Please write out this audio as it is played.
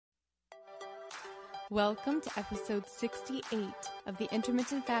Welcome to episode 68 of the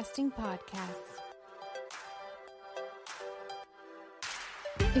Intermittent Fasting Podcast.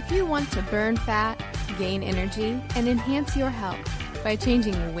 If you want to burn fat, gain energy, and enhance your health by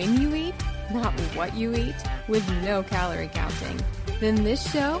changing when you eat, not what you eat, with no calorie counting, then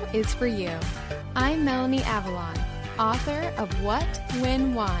this show is for you. I'm Melanie Avalon, author of What,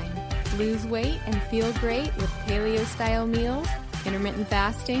 When, Wine, Lose Weight and Feel Great with Paleo-Style Meals, Intermittent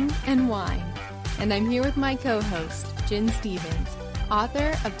Fasting, and Wine. And I'm here with my co-host, Jen Stevens,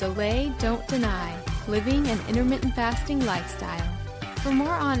 author of Delay, Don't Deny, Living an Intermittent Fasting Lifestyle. For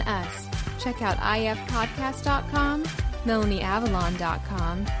more on us, check out ifpodcast.com,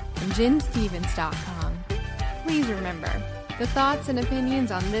 melanieavalon.com, and jenstevens.com. Please remember, the thoughts and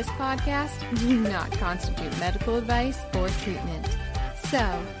opinions on this podcast do not constitute medical advice or treatment.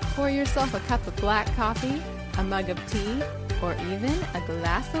 So, pour yourself a cup of black coffee, a mug of tea, or even a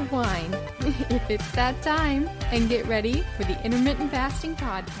glass of wine, if it's that time, and get ready for the Intermittent Fasting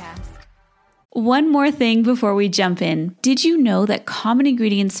Podcast. One more thing before we jump in. Did you know that common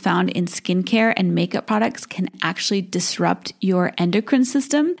ingredients found in skincare and makeup products can actually disrupt your endocrine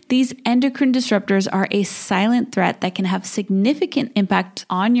system? These endocrine disruptors are a silent threat that can have significant impact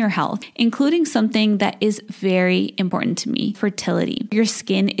on your health, including something that is very important to me, fertility. Your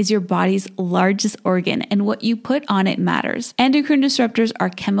skin is your body's largest organ, and what you put on it matters. Endocrine disruptors are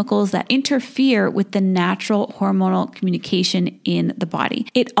chemicals that interfere with the natural hormonal communication in the body.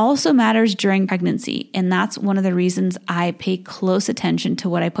 It also matters during pregnancy, and that's one of the reasons I pay close attention to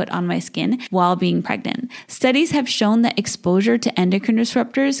what I put on my skin while being pregnant. Studies have shown that exposure to endocrine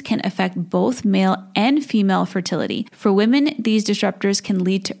disruptors can affect both male and female fertility. For women, these disruptors can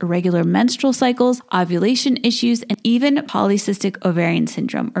lead to irregular menstrual cycles, ovulation issues, and even polycystic ovarian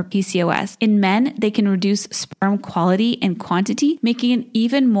syndrome, or PCOS. In men, they can reduce sperm quality and quantity, making it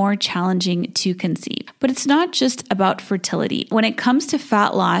even more challenging to conceive. But it's not just about fertility. When it comes to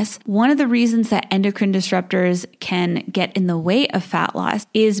fat loss, one of the reasons that endocrine disruptors can get in the way of fat loss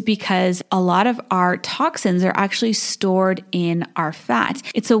is because a lot of our toxins are actually stored in our fat.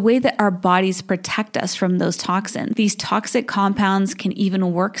 It's a way that our bodies protect us from those toxins. These toxic compounds can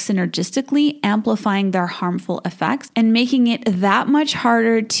even work synergistically, amplifying their harmful effects and making it that much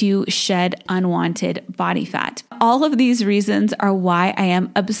harder to shed unwanted body fat. All of these reasons are why I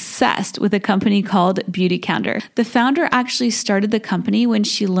am obsessed with a company called Beautycounter. The founder actually started the company when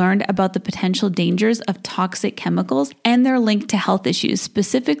she learned about the potential dangers of toxic chemicals and their link to health issues,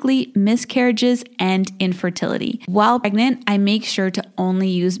 specifically miscarriages and infertility. While pregnant, I make sure to only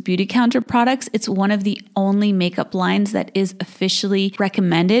use Beautycounter products. It's one of the only makeup lines that is officially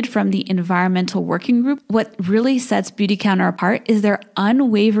recommended from the Environmental Working Group. What really sets Beautycounter apart is their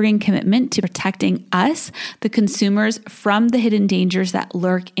unwavering commitment to protecting us, the consumers, from the hidden dangers that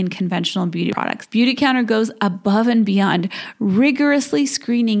lurk in conventional beauty products. Beautycounter goes above and beyond, rigorously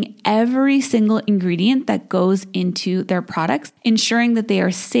screening every single ingredient that goes into their products, ensuring that they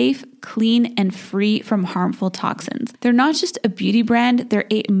are safe, clean, and free from harmful toxins. They're not just a beauty brand, they're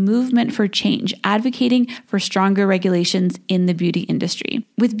a movement for change, advocating for stronger regulations in the beauty industry.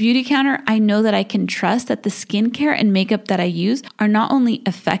 With Beautycounter, I know that I can trust that the skincare and makeup that I use are not only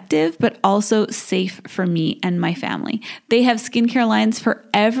effective, but also safe for me and my family. They have skincare lines for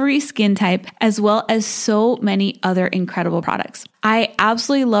every skin type, as well as so many other incredible products. I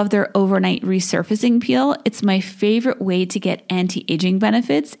absolutely love their overnight resurfacing peel. It's my favorite way to get anti-aging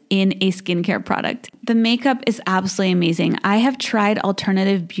benefits in a skincare product. The makeup is absolutely amazing. I have tried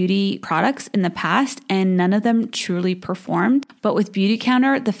alternative beauty products in the past and none of them truly performed. But with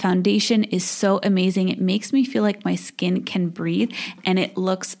Beautycounter, the foundation is so amazing. It makes me feel like my skin can breathe and it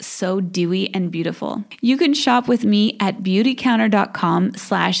looks so dewy and beautiful. You can shop with me at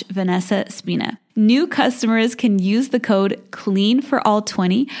beautycounter.com/Vanessa Spina. New customers can use the code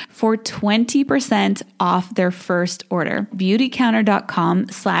CLEANFORALL20 for 20% off their first order.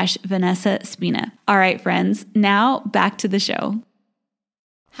 Beautycounter.com/Vanessa Spina. All right, friends, now back to the show.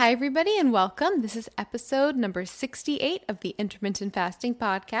 Hi, everybody, and welcome. This is episode number 68 of the Intermittent Fasting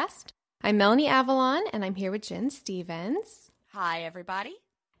Podcast. I'm Melanie Avalon, and I'm here with Jen Stevens. Hi, everybody.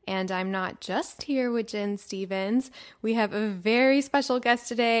 And I'm not just here with Jen Stevens. We have a very special guest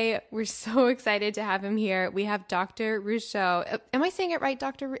today. We're so excited to have him here. We have Dr. Ruscio. Am I saying it right,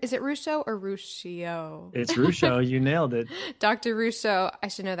 Dr.? Is it Ruscio or Ruscio? It's Ruscio. You nailed it. Dr. Ruscio. I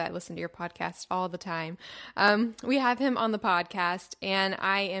should know that. I listen to your podcast all the time. We have him on the podcast, and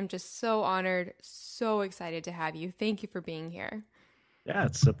I am just so honored, so excited to have you. Thank you for being here. Yeah,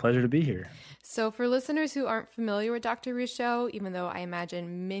 it's a pleasure to be here. So for listeners who aren't familiar with Dr. Ruscio, even though I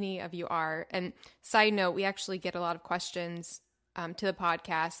imagine many of you are, and side note, we actually get a lot of questions to the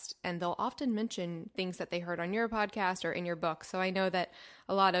podcast, and they'll often mention things that they heard on your podcast or in your book. So I know that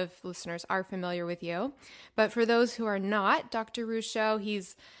a lot of listeners are familiar with you. But for those who are not, Dr. Ruscio,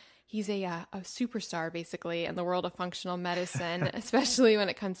 he's a superstar basically in the world of functional medicine, especially when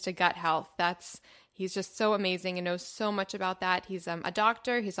it comes to gut health. He's just so amazing and knows so much about that. He's a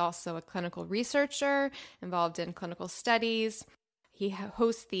doctor. He's also a clinical researcher involved in clinical studies. He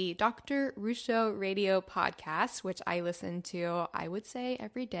hosts the Dr. Ruscio Radio podcast, which I listen to, I would say,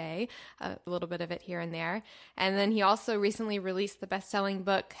 every day, a little bit of it here and there. And then he also recently released the best-selling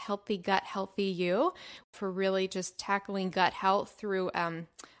book, Healthy Gut, Healthy You, for really just tackling gut health through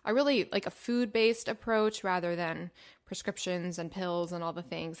a really like a food-based approach rather than prescriptions and pills and all the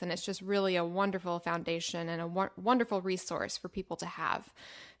things. And it's just really a wonderful foundation and a wonderful resource for people to have.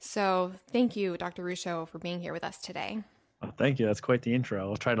 So thank you, Dr. Ruscio, for being here with us today. Well, thank you. That's quite the intro.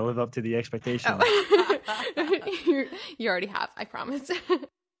 I'll try to live up to the expectation. Oh. You already have, I promise.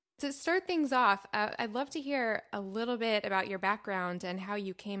 To start things off, I'd love to hear a little bit about your background and how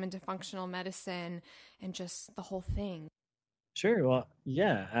you came into functional medicine and just the whole thing. Sure. Well,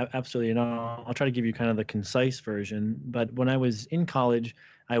 yeah, absolutely. And I'll try to give you kind of the concise version. But when I was in college,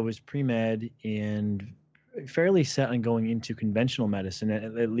 I was pre-med and fairly set on going into conventional medicine.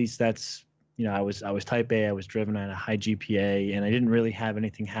 At least that's, I was type A, I was driven, I had a high GPA, and I didn't really have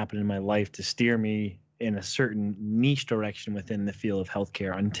anything happen in my life to steer me in a certain niche direction within the field of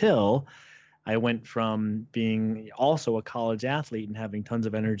healthcare until I went from being also a college athlete and having tons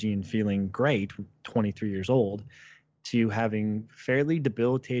of energy and feeling great, 23 years old, to having fairly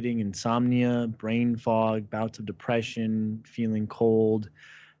debilitating insomnia, brain fog, bouts of depression, feeling cold,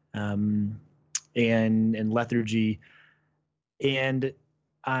 and lethargy. And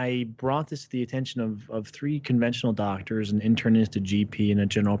I brought this to the attention of three conventional doctors, an internist, a GP, and a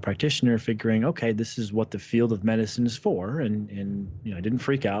general practitioner, figuring, okay, this is what the field of medicine is for. And I didn't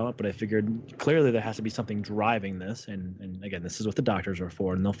freak out, but I figured clearly there has to be something driving this. And again, this is what the doctors are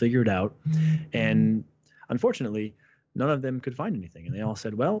for, and they'll figure it out. And unfortunately, none of them could find anything. And they all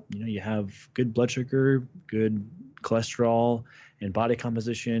said, well, you have good blood sugar, good cholesterol, and body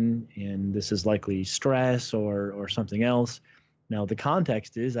composition, and this is likely stress or something else. Now, the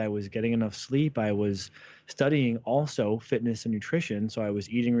context is I was getting enough sleep. I was studying also fitness and nutrition, so I was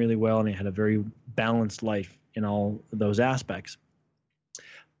eating really well, and I had a very balanced life in all those aspects.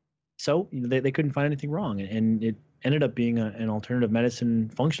 So they couldn't find anything wrong, and it ended up being an alternative medicine,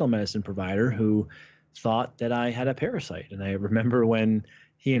 functional medicine provider who thought that I had a parasite. And I remember when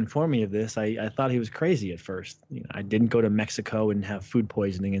he informed me of this, I thought he was crazy at first. I didn't go to Mexico and have food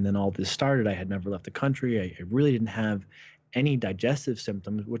poisoning, and then all this started. I had never left the country. I really didn't have any digestive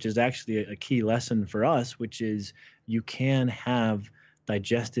symptoms, which is actually a key lesson for us, which is you can have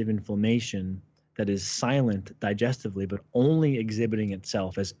digestive inflammation that is silent digestively, but only exhibiting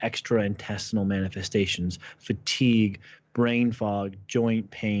itself as extraintestinal manifestations, fatigue, brain fog, joint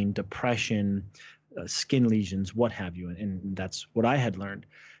pain, depression, skin lesions, what have you. And that's what I had learned.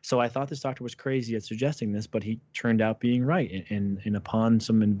 So I thought this doctor was crazy at suggesting this, but he turned out being right. And upon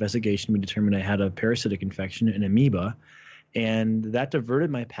some investigation, we determined I had a parasitic infection, an amoeba. And that diverted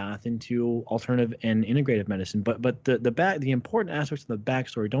my path into alternative and integrative medicine. But the important aspects of the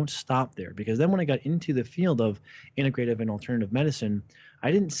backstory don't stop there, because then when I got into the field of integrative and alternative medicine,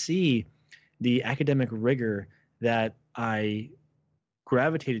 I didn't see the academic rigor that I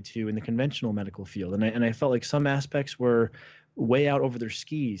gravitated to in the conventional medical field. And I felt like some aspects were way out over their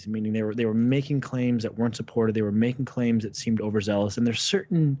skis, meaning they were making claims that weren't supported. They were making claims that seemed overzealous. And there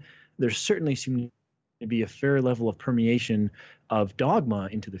certainly seemed to be a fair level of permeation of dogma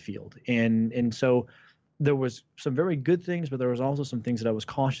into the field. And so there was some very good things, but there was also some things that I was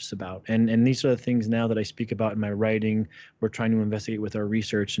cautious about. And these are the things now that I speak about in my writing, we're trying to investigate with our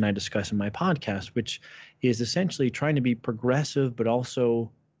research, and I discuss in my podcast, which is essentially trying to be progressive, but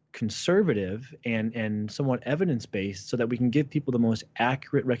also conservative and somewhat evidence-based, so that we can give people the most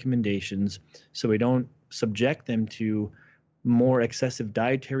accurate recommendations, so we don't subject them to more excessive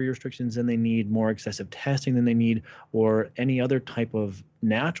dietary restrictions than they need, more excessive testing than they need, or any other type of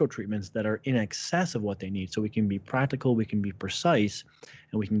natural treatments that are in excess of what they need. So we can be practical, we can be precise,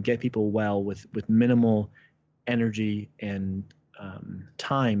 and we can get people well with minimal energy and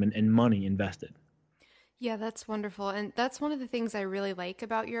time and money invested. Yeah, that's wonderful. And that's one of the things I really like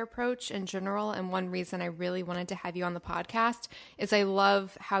about your approach in general. And one reason I really wanted to have you on the podcast is I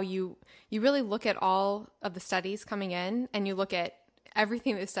love how you really look at all of the studies coming in, and you look at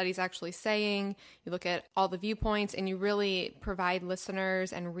everything that the study's actually saying. You look at all the viewpoints, and you really provide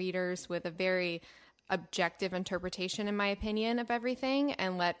listeners and readers with a very objective interpretation, in my opinion, of everything,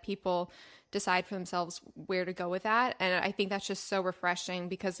 and let people decide for themselves where to go with that. And I think that's just so refreshing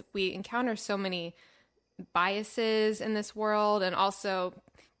because we encounter so many biases in this world, and also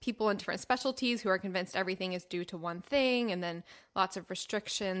people in different specialties who are convinced everything is due to one thing, and then lots of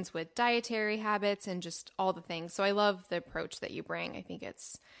restrictions with dietary habits and just all the things. So I love the approach that you bring. I think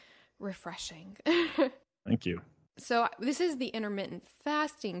it's refreshing. Thank you. So this is the intermittent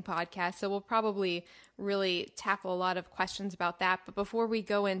fasting podcast, so we'll probably really tackle a lot of questions about that. But before we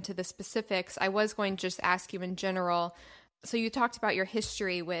go into the specifics, I was going to just ask you in general. So you talked about your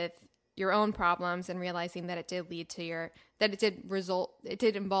history with your own problems and realizing that it did lead to it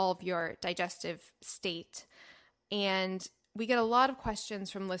did involve your digestive state. And we get a lot of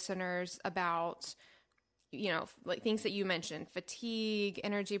questions from listeners about, like things that you mentioned, fatigue,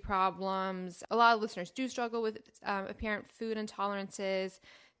 energy problems. A lot of listeners do struggle with apparent food intolerances,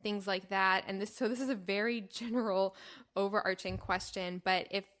 things like that. And this is a very general, overarching question. But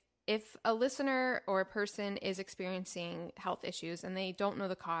if a listener or a person is experiencing health issues and they don't know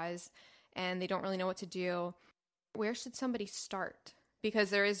the cause and they don't really know what to do, where should somebody start? Because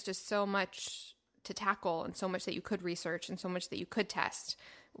there is just so much to tackle and so much that you could research and so much that you could test.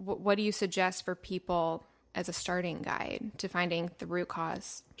 What do you suggest for people as a starting guide to finding the root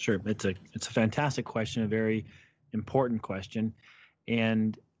cause? Sure. It's a fantastic question, a very important question.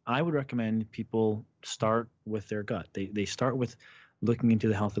 And I would recommend people start with their gut. They start with looking into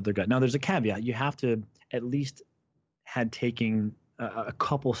the health of their gut. Now, there's a caveat. You have to at least had taken a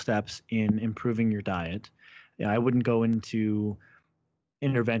couple steps in improving your diet. I wouldn't go into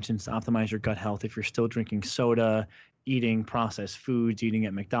interventions to optimize your gut health if you're still drinking soda, eating processed foods, eating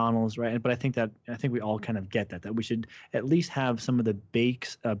at McDonald's, right? But I think we all kind of get that we should at least have some of the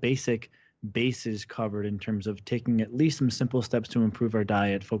basic bases covered in terms of taking at least some simple steps to improve our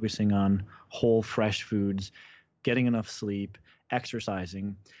diet, focusing on whole, fresh foods, getting enough sleep,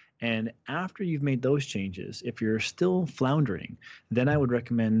 exercising. And after you've made those changes, if you're still floundering, then I would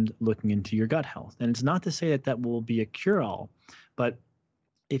recommend looking into your gut health. And it's not to say that will be a cure-all, but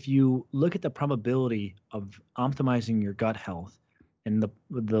if you look at the probability of optimizing your gut health and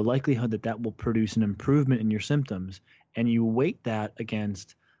the likelihood that will produce an improvement in your symptoms, and you weight that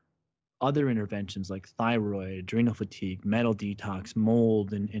against other interventions like thyroid, adrenal fatigue, metal detox,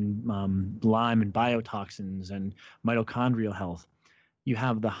 mold, and Lyme and biotoxins, and mitochondrial health, you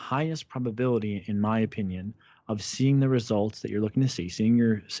have the highest probability, in my opinion, of seeing the results that you're looking to see, seeing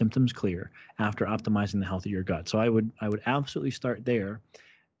your symptoms clear after optimizing the health of your gut. So I would absolutely start there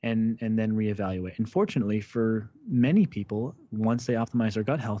and then reevaluate. And fortunately for many people, once they optimize their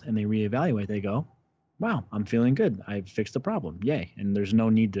gut health and they reevaluate, they go, wow, I'm feeling good. I've fixed the problem. Yay. And there's no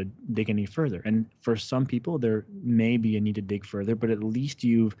need to dig any further. And for some people, there may be a need to dig further, but at least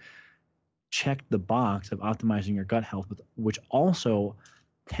you've checked the box of optimizing your gut health, which also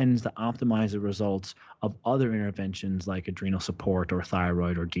tends to optimize the results of other interventions like adrenal support or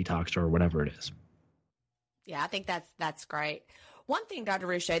thyroid or detox or whatever it is. Yeah, I think that's great. One thing, Dr.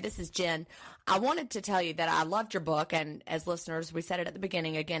 Ruscio, this is Jen. I wanted to tell you that I loved your book, and as listeners, we said it at the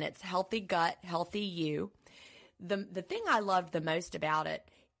beginning. Again, it's Healthy Gut, Healthy You. The thing I loved the most about it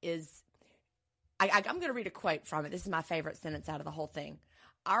is, I'm going to read a quote from it. This is my favorite sentence out of the whole thing.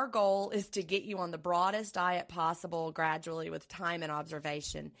 Our goal is to get you on the broadest diet possible gradually with time and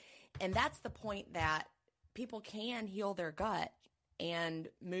observation. And that's the point, that people can heal their gut and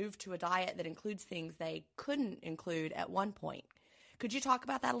move to a diet that includes things they couldn't include at one point. Could you talk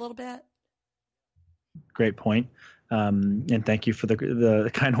about that a little bit? Great point. And thank you for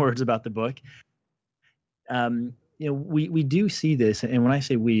the kind words about the book. We do see this, and when I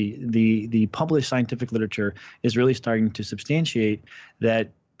say we, the published scientific literature is really starting to substantiate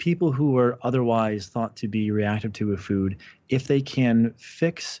that people who are otherwise thought to be reactive to a food, if they can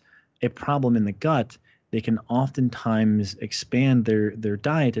fix a problem in the gut, they can oftentimes expand their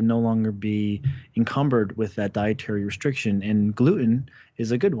diet and no longer be encumbered with that dietary restriction. And gluten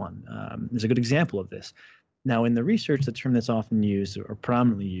is a good one, is a good example of this. Now, in the research, the term that's often used or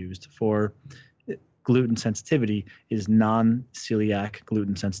prominently used for gluten sensitivity is non-celiac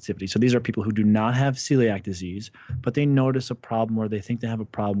gluten sensitivity. So these are people who do not have celiac disease, but they notice a problem or they think they have a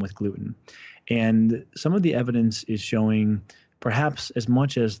problem with gluten. And some of the evidence is showing perhaps as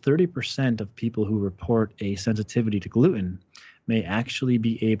much as 30% of people who report a sensitivity to gluten may actually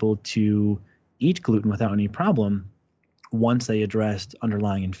be able to eat gluten without any problem once they addressed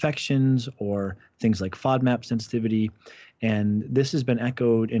underlying infections or things like FODMAP sensitivity. And this has been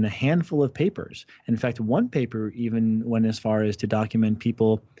echoed in a handful of papers. In fact, one paper even went as far as to document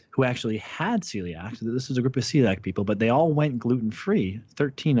people who actually had celiac. So this is a group of celiac people, but they all went gluten-free,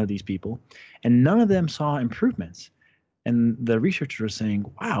 13 of these people, and none of them saw improvements. And the researchers were saying,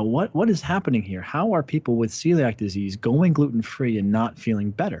 wow, what is happening here? How are people with celiac disease going gluten-free and not feeling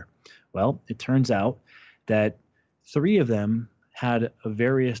better? Well, it turns out that 3 of them had a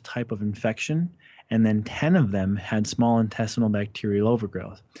various type of infection, and then 10 of them had small intestinal bacterial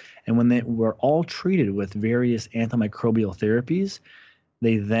overgrowth. And when they were all treated with various antimicrobial therapies,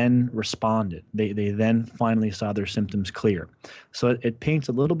 they then responded. They then finally saw their symptoms clear. So it paints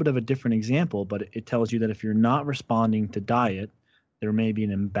a little bit of a different example, but it tells you that if you're not responding to diet, there may be an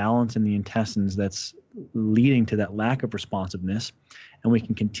imbalance in the intestines that's leading to that lack of responsiveness. And we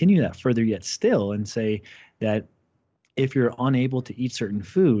can continue that further yet still and say that if you're unable to eat certain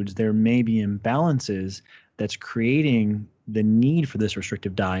foods, there may be imbalances that's creating the need for this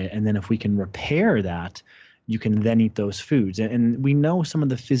restrictive diet. And then if we can repair that, you can then eat those foods. And we know some of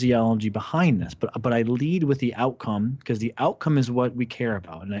the physiology behind this, but I lead with the outcome because the outcome is what we care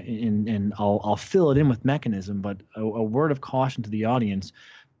about. And I'll fill it in with mechanism, but a word of caution to the audience: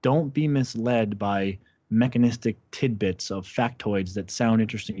 don't be misled by mechanistic tidbits of factoids that sound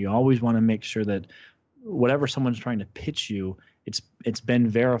interesting. You always want to make sure that whatever someone's trying to pitch you, it's been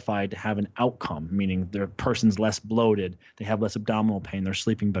verified to have an outcome, meaning their person's less bloated, they have less abdominal pain, they're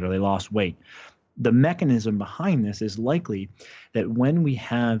sleeping better, they lost weight. The mechanism behind this is likely that when we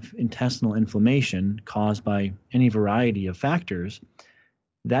have intestinal inflammation caused by any variety of factors,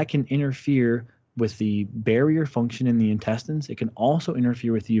 that can interfere with the barrier function in the intestines. It can also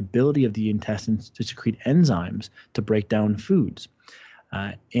interfere with the ability of the intestines to secrete enzymes to break down foods.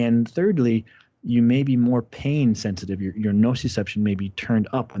 And thirdly, you may be more pain sensitive. Your nociception may be turned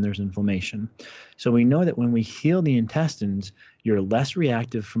up when there's inflammation. So we know that when we heal the intestines, you're less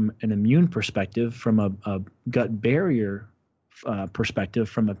reactive from an immune perspective, from a gut barrier perspective,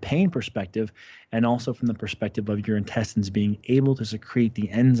 from a pain perspective, and also from the perspective of your intestines being able to secrete the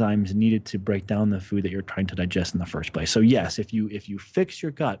enzymes needed to break down the food that you're trying to digest in the first place. So yes, if you fix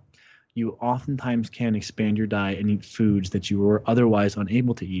your gut, you oftentimes can expand your diet and eat foods that you were otherwise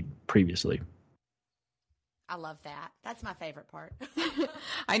unable to eat previously. I love that. That's my favorite part.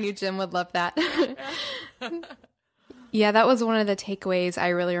 I knew Jim would love that. Yeah, that was one of the takeaways I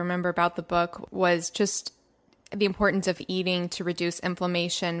really remember about the book, was just the importance of eating to reduce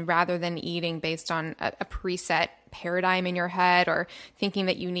inflammation rather than eating based on a preset paradigm in your head, or thinking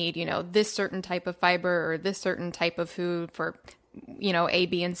that you need, this certain type of fiber or this certain type of food for, A,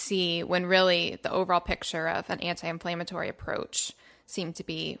 B, and C, when really the overall picture of an anti-inflammatory approach seem to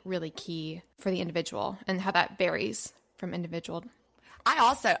be really key for the individual, and how that varies from individual.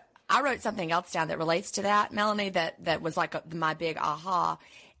 I wrote something else down that relates to that, Melanie, that was like my big aha.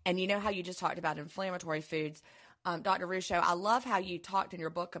 And you know how you just talked about inflammatory foods. Dr. Ruscio, I love how you talked in your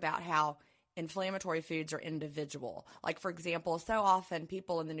book about how inflammatory foods are individual. Like, for example, so often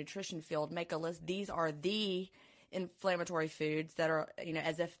people in the nutrition field make a list. These are the inflammatory foods that are,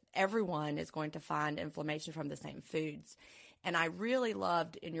 as if everyone is going to find inflammation from the same foods. And I really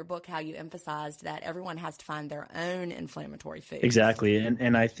loved in your book how you emphasized that everyone has to find their own inflammatory foods. Exactly.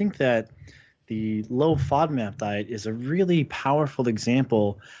 And I think that the low FODMAP diet is a really powerful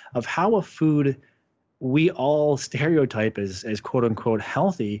example of how a food we all stereotype as quote unquote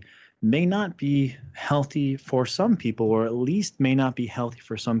healthy may not be healthy for some people, or at least may not be healthy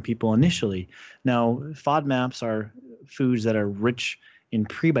for some people initially. Now, FODMAPs are foods that are rich in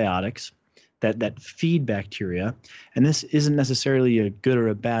prebiotics that feed bacteria. And this isn't necessarily a good or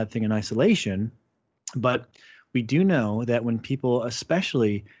a bad thing in isolation, but we do know that when people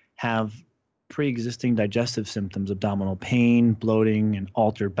especially have pre-existing digestive symptoms, abdominal pain, bloating, and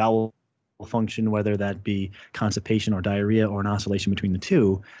altered bowel function, whether that be constipation or diarrhea or an oscillation between the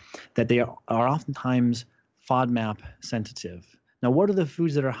two, that they are oftentimes FODMAP sensitive. Now, what are the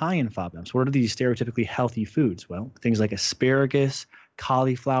foods that are high in FODMAPs? What are these stereotypically healthy foods? Well, things like asparagus,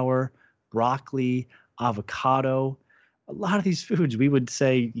 cauliflower, broccoli, avocado. A lot of these foods, we would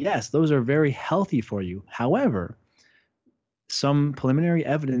say, yes, those are very healthy for you. However, some preliminary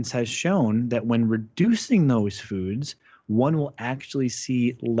evidence has shown that when reducing those foods, one will actually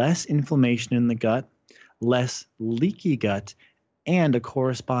see less inflammation in the gut, less leaky gut, and a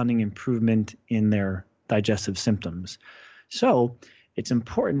corresponding improvement in their digestive symptoms. So it's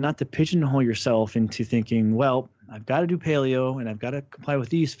important not to pigeonhole yourself into thinking, well, I've got to do paleo and I've got to comply with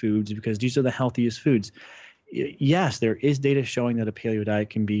these foods because these are the healthiest foods. Yes, there is data showing that a paleo diet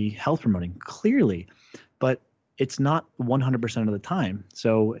can be health promoting, clearly, but it's not 100% of the time.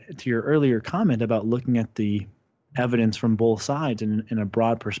 So to your earlier comment about looking at the evidence from both sides in a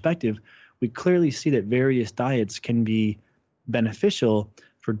broad perspective, we clearly see that various diets can be beneficial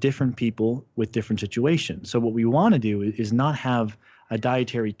for different people with different situations. So what we want to do is not have a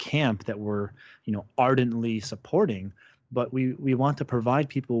dietary camp that we're, ardently supporting, but we want to provide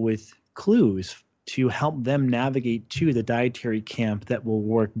people with clues to help them navigate to the dietary camp that will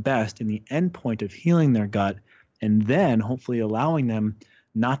work best in the end point of healing their gut, and then hopefully allowing them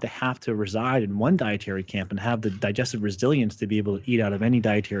not to have to reside in one dietary camp and have the digestive resilience to be able to eat out of any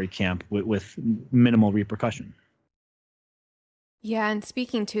dietary camp with minimal repercussion. Yeah, and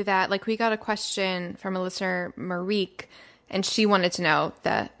speaking to that, like we got a question from a listener, Marique, and she wanted to know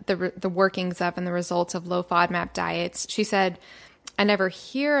the workings of and the results of low FODMAP diets. She said, I never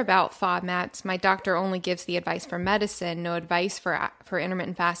hear about FODMAPs. My doctor only gives the advice for medicine, no advice for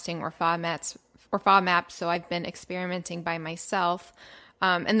intermittent fasting or FODMAPs. So I've been experimenting by myself.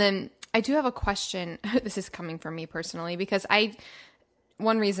 And then I do have a question. This is coming from me personally, because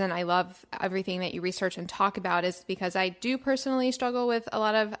one reason I love everything that you research and talk about is because I do personally struggle with a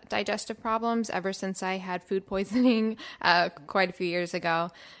lot of digestive problems ever since I had food poisoning quite a few years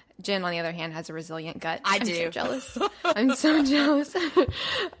ago. Jen, on the other hand, has a resilient gut. I do. I'm so jealous. I'm so jealous.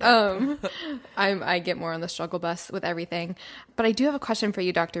 I get more on the struggle bus with everything. But I do have a question for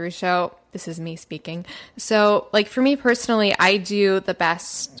you, Dr. Ruscio. This is me speaking. So, like for me personally, I do the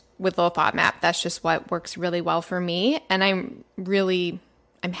best with low FODMAP. That's just what works really well for me. And I'm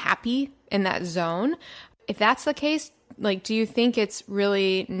happy in that zone. If that's the case, like, do you think it's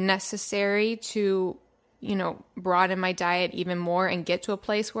really necessary to broaden my diet even more and get to a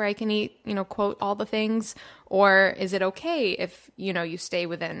place where I can eat, quote, all the things? Or is it okay if, you stay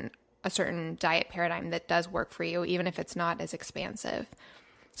within a certain diet paradigm that does work for you, even if it's not as expansive?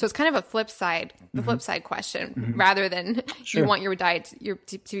 So it's kind of a flip side question, rather than Sure. You want your diet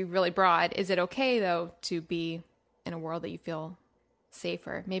to be really broad. Is it okay though to be in a world that you feel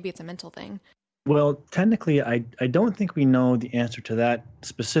safer? Maybe it's a mental thing. Well, technically, I don't think we know the answer to that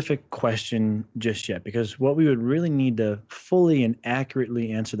specific question just yet, because what we would really need to fully and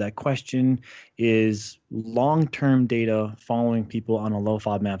accurately answer that question is long-term data following people on a low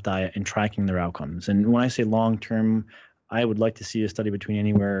FODMAP diet and tracking their outcomes. And when I say long-term, I would like to see a study between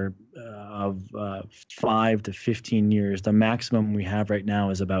anywhere of 5 to 15 years. The maximum we have right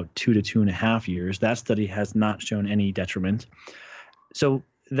now is about 2 to 2.5 years. That study has not shown any detriment. So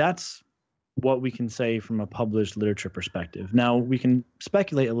that's what we can say from a published literature perspective. Now, we can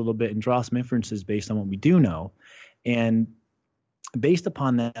speculate a little bit and draw some inferences based on what we do know. And based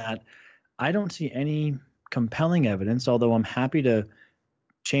upon that, I don't see any compelling evidence, although I'm happy to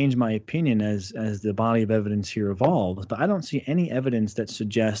change my opinion as the body of evidence here evolves. But I don't see any evidence that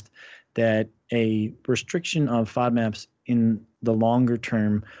suggests that a restriction of FODMAPs in the longer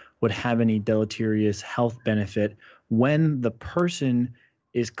term would have any deleterious health benefit when the person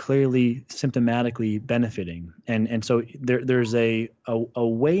is clearly symptomatically benefiting. And so there's a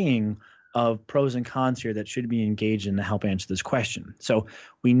weighing of pros and cons here that should be engaged in to help answer this question. So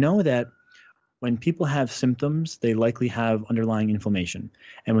we know that when people have symptoms, they likely have underlying inflammation.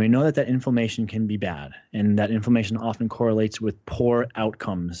 And we know that that inflammation can be bad, and that inflammation often correlates with poor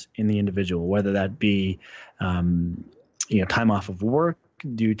outcomes in the individual, whether that be time off of work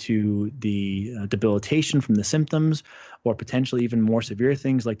due to the debilitation from the symptoms, or potentially even more severe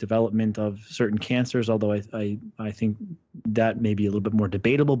things like development of certain cancers, although I think that may be a little bit more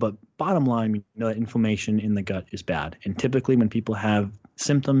debatable. But bottom line, we know that inflammation in the gut is bad. And typically when people have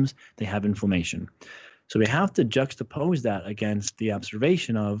symptoms, they have inflammation. So we have to juxtapose that against the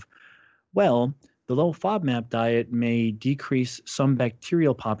observation of, well, the low FODMAP diet may decrease some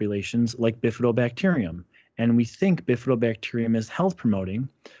bacterial populations like Bifidobacterium. And we think Bifidobacterium is health promoting.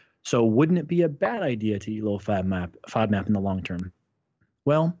 So wouldn't it be a bad idea to eat low FODMAP in the long term?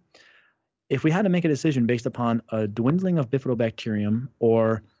 Well, if we had to make a decision based upon a dwindling of Bifidobacterium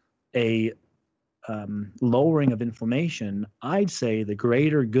or a lowering of inflammation, I'd say the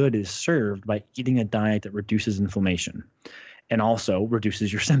greater good is served by eating a diet that reduces inflammation and also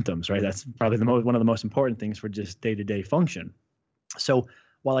reduces your symptoms, right? That's probably one of the most important things for just day-to-day function. So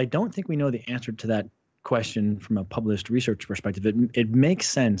while I don't think we know the answer to that question from a published research perspective, it makes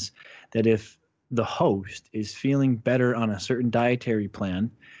sense that if the host is feeling better on a certain dietary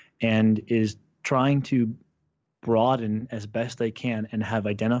plan and is trying to broaden as best they can and have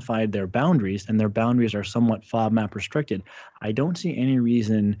identified their boundaries, and their boundaries are somewhat FODMAP restricted, I don't see any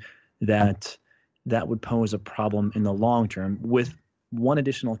reason that would pose a problem in the long term, with one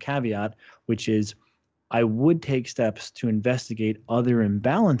additional caveat, which is I would take steps to investigate other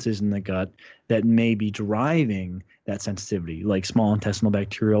imbalances in the gut that may be driving that sensitivity, like small intestinal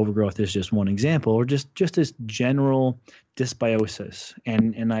bacterial overgrowth is just one example, or just this general dysbiosis.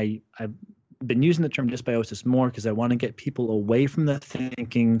 And I've been using the term dysbiosis more because I want to get people away from the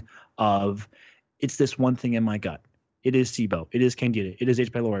thinking of it's this one thing in my gut. it is SIBO, it is Candida, it is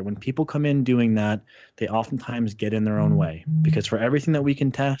H. pylori. When people come in doing that, they oftentimes get in their own way, because for everything that we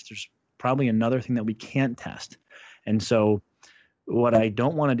can test, there's probably another thing that we can't test. And so what I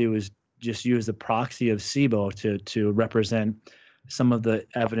don't want to do is just use the proxy of SIBO to represent some of the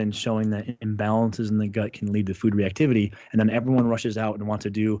evidence showing that imbalances in the gut can lead to food reactivity. And then everyone rushes out and wants to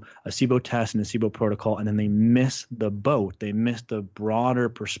do a SIBO test and a SIBO protocol, and then they miss the boat. They miss the broader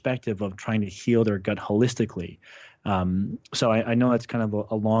perspective of trying to heal their gut holistically. So I know that's kind of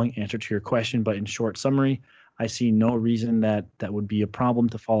a long answer to your question, but in short summary, I see no reason that would be a problem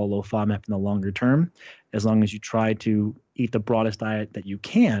to follow low FODMAP in the longer term, as long as you try to eat the broadest diet that you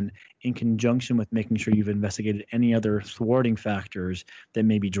can in conjunction with making sure you've investigated any other thwarting factors that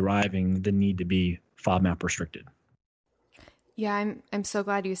may be driving the need to be FODMAP restricted. Yeah, I'm so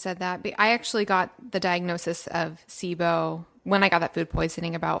glad you said that. I actually got the diagnosis of SIBO when I got that food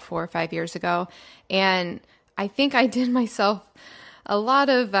poisoning about 4 or 5 years ago. And I think I did myself a lot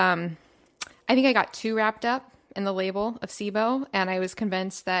of, I think I got too wrapped up in the label of SIBO, and I was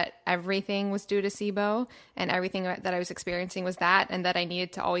convinced that everything was due to SIBO and everything that I was experiencing was that, and that I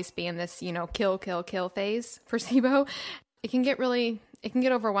needed to always be in this, kill phase for SIBO. It can get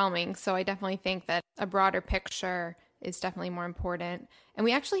overwhelming. So I definitely think that a broader picture is definitely more important. And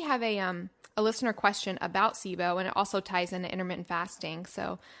we actually have a listener question about SIBO, and it also ties into intermittent fasting.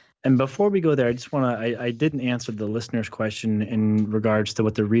 And before we go there, I just want to, I didn't answer the listener's question in regards to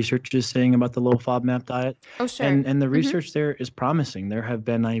what the research is saying about the low FODMAP diet. Oh, sure. And the research there is promising. There have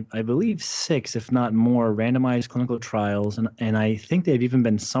been, I believe, 6, if not more, randomized clinical trials. And I think they've even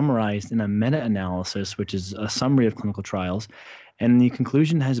been summarized in a meta-analysis, which is a summary of clinical trials. And the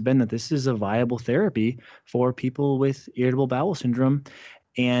conclusion has been that this is a viable therapy for people with irritable bowel syndrome.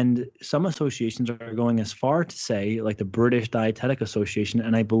 And some associations are going as far to say, like the British Dietetic Association,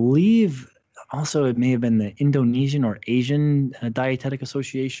 and I believe also it may have been the Indonesian or Asian Dietetic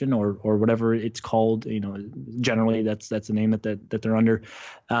Association, or whatever it's called. Generally that's the name that they're under.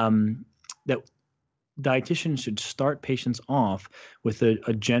 That dietitians should start patients off with a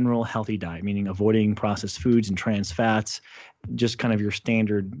general healthy diet, meaning avoiding processed foods and trans fats, just kind of your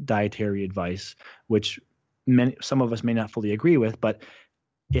standard dietary advice, which some of us may not fully agree with, but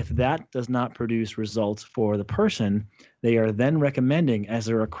if that does not produce results for the person, they are then recommending, as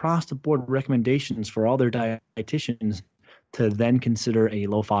their across-the-board recommendations for all their dietitians, to then consider a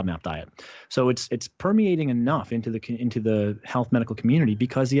low FODMAP diet. So it's permeating enough into the health medical community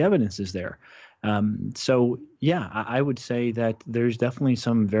because the evidence is there. So yeah, I would say that there's definitely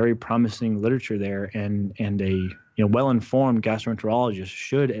some very promising literature there, and a well-informed gastroenterologist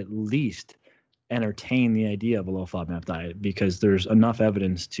should at least entertain the idea of a low FODMAP diet, because there's enough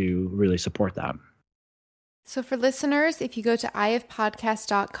evidence to really support that. So for listeners, if you go to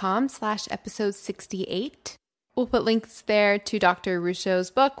ifpodcast.com/episode 68, we'll put links there to Dr.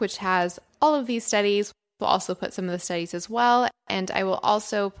 Ruscio's book, which has all of these studies. We'll also put some of the studies as well. And I will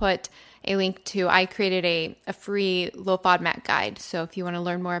also put a link to, I created a free low FODMAP guide. So if you want to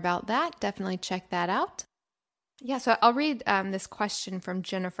learn more about that, definitely check that out. Yeah, so I'll read this question from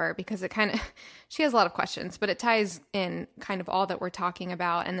Jennifer, because she has a lot of questions, but it ties in kind of all that we're talking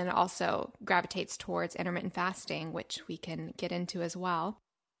about, and then it also gravitates towards intermittent fasting, which we can get into as well.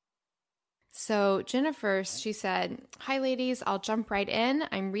 So Jennifer, she said, "Hi ladies, I'll jump right in.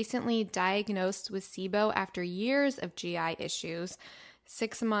 I'm recently diagnosed with SIBO after years of GI issues.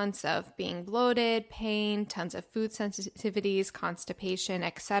 6 months of being bloated, pain, tons of food sensitivities, constipation,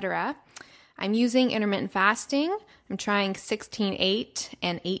 etc. I'm using intermittent fasting. I'm trying 16-8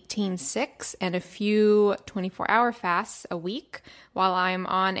 and 18-6 and a few 24-hour fasts a week while I'm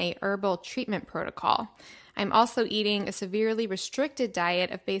on a herbal treatment protocol. I'm also eating a severely restricted diet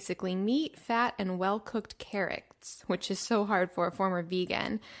of basically meat, fat, and well-cooked carrots, which is so hard for a former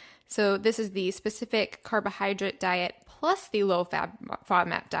vegan. So this is the specific carbohydrate diet plus the low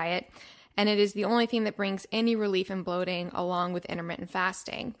FODMAP diet, and it is the only thing that brings any relief in bloating along with intermittent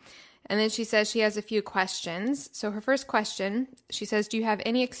fasting." And then she says she has a few questions. So her first question, she says, "Do you have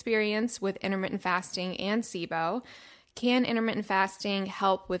any experience with intermittent fasting and SIBO? Can intermittent fasting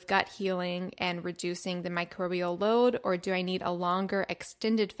help with gut healing and reducing the microbial load, or do I need a longer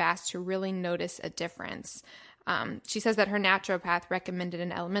extended fast to really notice a difference?" She says that her naturopath recommended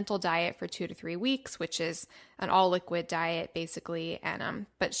an elemental diet for 2 to 3 weeks, which is an all liquid diet basically, and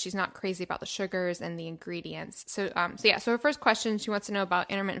but she's not crazy about the sugars and the ingredients. So her first question, she wants to know about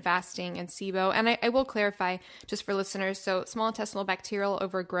intermittent fasting and SIBO, and I will clarify just for listeners. So small intestinal bacterial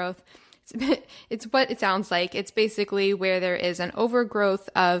overgrowth, it's it's what it sounds like. It's basically where there is an overgrowth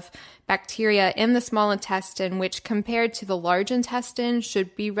of bacteria in the small intestine, which compared to the large intestine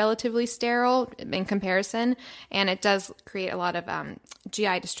should be relatively sterile in comparison. And it does create a lot of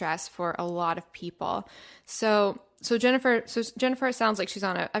GI distress for a lot of people. So Jennifer, it sounds like she's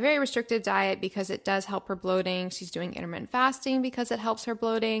on a very restricted diet because it does help her bloating. She's doing intermittent fasting because it helps her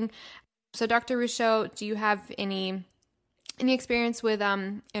bloating. So Dr. Ruscio, do you have any experience with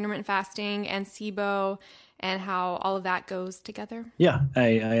intermittent fasting and SIBO and how all of that goes together? Yeah,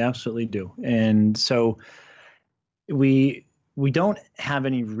 I absolutely do. And so we don't have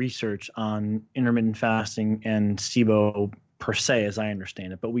any research on intermittent fasting and SIBO per se, as I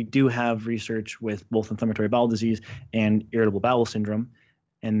understand it, but we do have research with both inflammatory bowel disease and irritable bowel syndrome,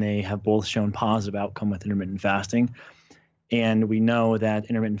 and they have both shown positive outcome with intermittent fasting. And we know that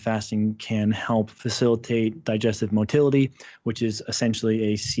intermittent fasting can help facilitate digestive motility, which is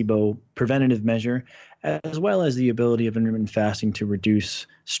essentially a SIBO preventative measure, as well as the ability of intermittent fasting to reduce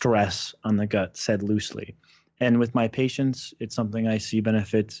stress on the gut, said loosely. And with my patients, it's something I see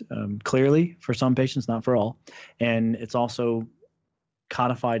benefit clearly for some patients, not for all. And it's also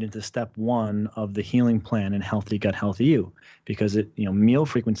codified into step one of the healing plan in Healthy Gut, Healthy You, because meal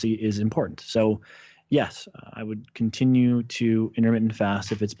frequency is important. So yes, I would continue to intermittent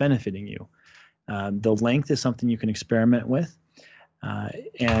fast if it's benefiting you. The length is something you can experiment with.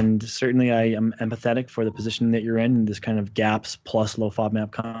 And certainly I am empathetic for the position that you're in, this kind of GAPS plus low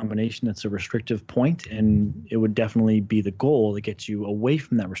FODMAP combination. That's a restrictive point, and it would definitely be the goal to get you away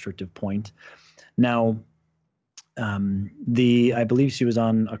from that restrictive point. Now, I believe she was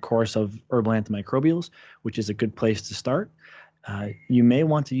on a course of herbal antimicrobials, which is a good place to start. You may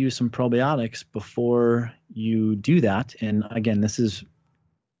want to use some probiotics before you do that. And again, this is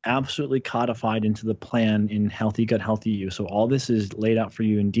absolutely codified into the plan in Healthy Gut, Healthy You. So all this is laid out for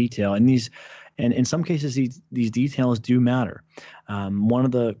you in detail. And in some cases, these details do matter. One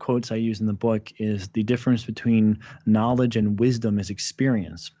of the quotes I use in the book is the difference between knowledge and wisdom is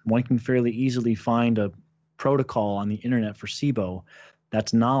experience. One can fairly easily find a protocol on the internet for SIBO.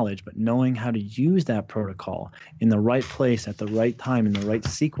 That's knowledge, but knowing how to use that protocol in the right place at the right time in the right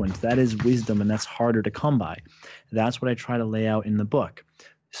sequence, that is wisdom, and that's harder to come by. That's what I try to lay out in the book.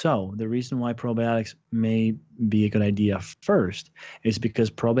 So the reason why probiotics may be a good idea first is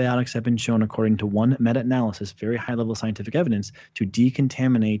because probiotics have been shown, according to one meta-analysis, very high-level scientific evidence, to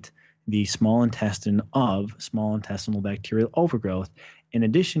decontaminate the small intestine of small intestinal bacterial overgrowth, in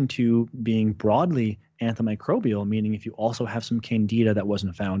addition to being broadly antimicrobial, meaning if you also have some candida that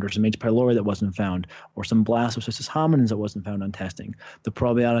wasn't found, or some H. pylori that wasn't found, or some blastocystis hominis that wasn't found on testing, the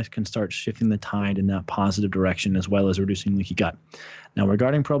probiotics can start shifting the tide in that positive direction, as well as reducing leaky gut. Now,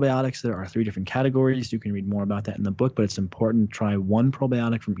 regarding probiotics, there are 3 different categories. You can read more about that in the book, but it's important to try one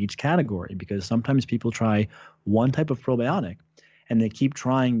probiotic from each category, because sometimes people try one type of probiotic and they keep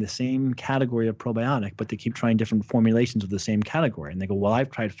trying the same category of probiotic, but they keep trying different formulations of the same category. And they go, well,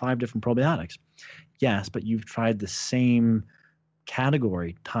 I've tried 5 different probiotics. Yes, but you've tried the same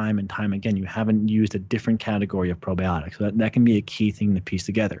category time and time again. You haven't used a different category of probiotics. So that can be a key thing to piece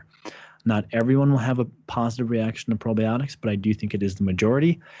together. Not everyone will have a positive reaction to probiotics, but I do think it is the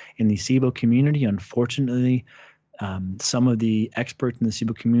majority. In the SIBO community, unfortunately, some of the experts in the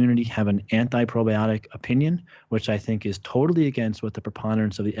SIBO community have an anti-probiotic opinion, which I think is totally against what the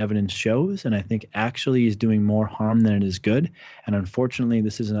preponderance of the evidence shows, and I think actually is doing more harm than it is good. And unfortunately,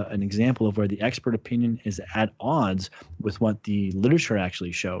 this is an example of where the expert opinion is at odds with what the literature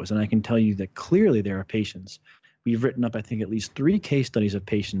actually shows. And I can tell you that clearly there are patients. We've written up, I think, at least 3 case studies of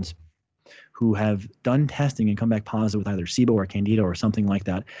patients who have done testing and come back positive with either SIBO or Candida or something like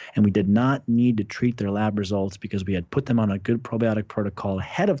that, and we did not need to treat their lab results because we had put them on a good probiotic protocol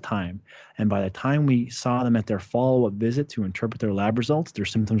ahead of time, and by the time we saw them at their follow-up visit to interpret their lab results, their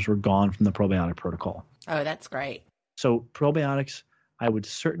symptoms were gone from the probiotic protocol. Oh, that's great. So probiotics, I would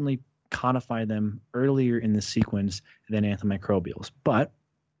certainly codify them earlier in the sequence than antimicrobials, but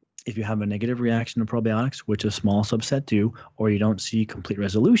if you have a negative reaction to probiotics, which a small subset do, or you don't see complete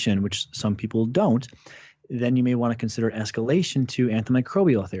resolution, which some people don't, then you may want to consider escalation to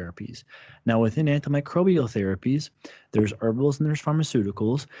antimicrobial therapies. Now, within antimicrobial therapies, there's herbals and there's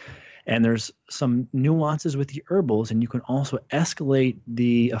pharmaceuticals, and there's some nuances with the herbals, and you can also escalate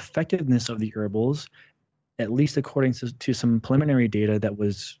the effectiveness of the herbals, at least according to some preliminary data that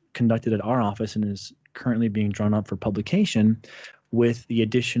was conducted at our office and is currently being drawn up for publication, with the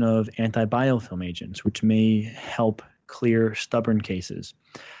addition of antibiofilm agents, which may help clear stubborn cases.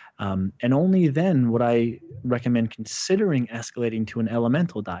 And only then would I recommend considering escalating to an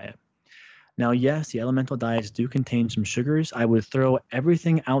elemental diet. Now, yes, the elemental diets do contain some sugars. I would throw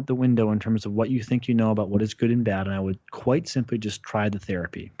everything out the window in terms of what you think you know about what is good and bad, and I would quite simply just try the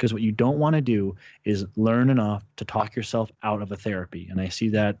therapy. Because what you don't want to do is learn enough to talk yourself out of a therapy. And I see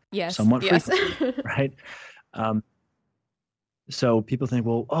that somewhat frequently, right? So people think,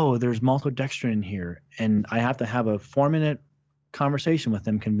 well, oh, there's maltodextrin in here, and I have to have a 4-minute conversation with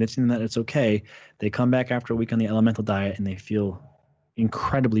them, convincing them that it's okay. They come back after a week on the elemental diet, and they feel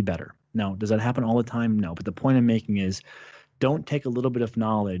incredibly better. Now, does that happen all the time? No. But the point I'm making is, don't take a little bit of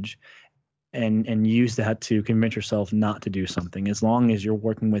knowledge and use that to convince yourself not to do something, as long as you're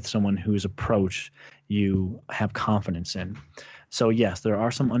working with someone whose approach you have confidence in. So yes, there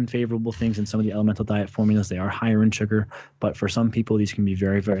are some unfavorable things in some of the elemental diet formulas. They are higher in sugar, but for some people, these can be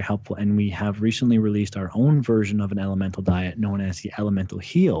very, very helpful. And we have recently released our own version of an elemental diet known as the Elemental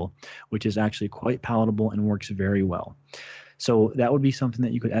Heal, which is actually quite palatable and works very well. So that would be something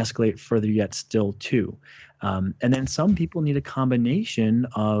that you could escalate further yet still too. And then some people need a combination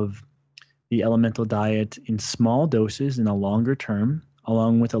of the elemental diet in small doses in a longer term,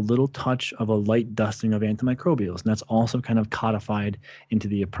 along with a little touch of a light dusting of antimicrobials. And that's also kind of codified into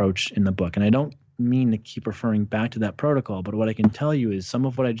the approach in the book. And I don't mean to keep referring back to that protocol, but what I can tell you is some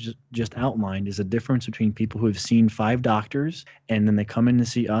of what I just outlined is a difference between people who have seen 5 doctors and then they come in to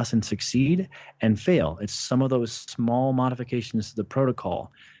see us and succeed and fail. It's some of those small modifications to the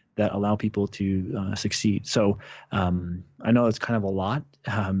protocol that allow people to succeed. So I know it's kind of a lot,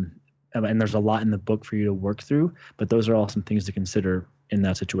 and there's a lot in the book for you to work through, but those are all some things to consider in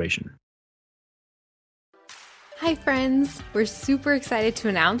that situation. Hi friends! We're super excited to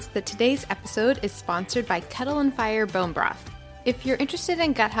announce that today's episode is sponsored by Kettle and Fire Bone Broth. If you're interested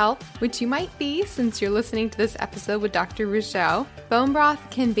in gut health, which you might be since you're listening to this episode with Dr. Ruscio, bone broth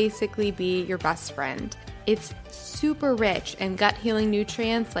can basically be your best friend. It's super rich in gut healing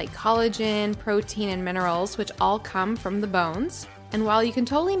nutrients like collagen, protein, and minerals, which all come from the bones. And while you can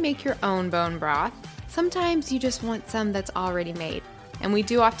totally make your own bone broth, sometimes you just want some that's already made. And we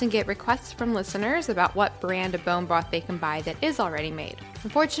do often get requests from listeners about what brand of bone broth they can buy that is already made.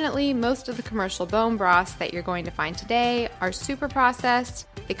 Unfortunately, most of the commercial bone broths that you're going to find today are super processed.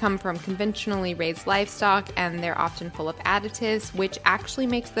 They come from conventionally raised livestock, and they're often full of additives, which actually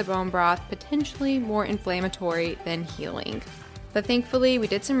makes the bone broth potentially more inflammatory than healing. But thankfully, we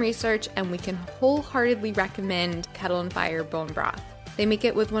did some research and we can wholeheartedly recommend Kettle and Fire bone broth. They make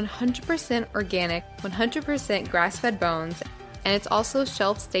it with 100% organic, 100% grass-fed bones, and it's also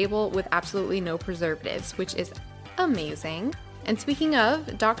shelf-stable with absolutely no preservatives, which is amazing. And speaking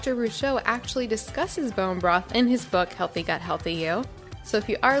of, Dr. Ruscio actually discusses bone broth in his book, Healthy Gut, Healthy You. So if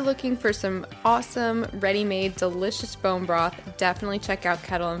you are looking for some awesome, ready-made, delicious bone broth, definitely check out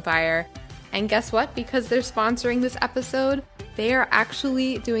Kettle and Fire. And guess what? Because they're sponsoring this episode, they are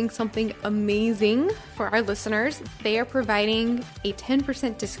actually doing something amazing for our listeners. They are providing a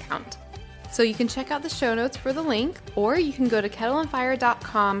 10% discount. So you can check out the show notes for the link, or you can go to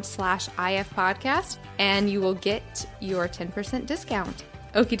kettleandfire.com/ifpodcast and you will get your 10% discount.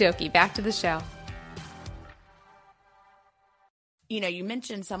 Okie dokie, back to the show. You know, you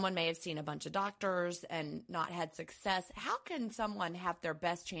mentioned someone may have seen a bunch of doctors and not had success. How can someone have their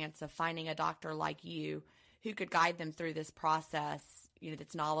best chance of finding a doctor like you who could guide them through this process, you know,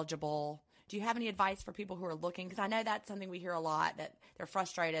 that's knowledgeable? Do you have any advice for people who are looking? Because I know that's something we hear a lot, that they're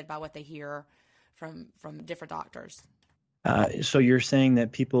frustrated by what they hear from different doctors. So you're saying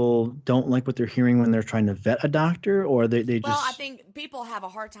that people don't like what they're hearing when they're trying to vet a doctor, or they just... Well, I think people have a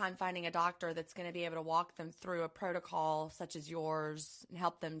hard time finding a doctor that's going to be able to walk them through a protocol such as yours and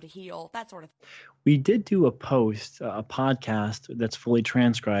help them to heal, that sort of thing. We did do a podcast that's fully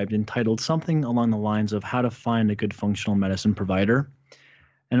transcribed entitled something along the lines of how to find a good functional medicine provider.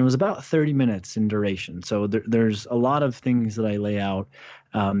 And it was about 30 minutes in duration. So there's a lot of things that I lay out.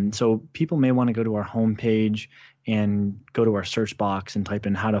 So people may want to go to our homepage and go to our search box and type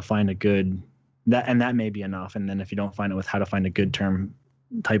in how to find a good, that may be enough. And then if you don't find it with how to find a good term,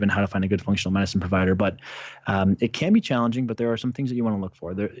 type in how to find a good functional medicine provider. But it can be challenging, but there are some things that you want to look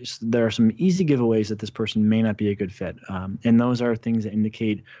for. There are some easy giveaways that this person may not be a good fit. And those are things that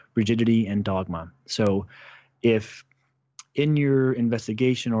indicate rigidity and dogma. So if in your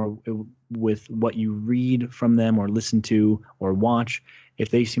investigation or with what you read from them or listen to or watch,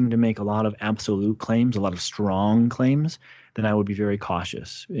 if they seem to make a lot of absolute claims, a lot of strong claims, then I would be very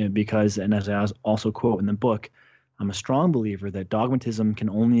cautious because, and as I also quote in the book, I'm a strong believer that dogmatism can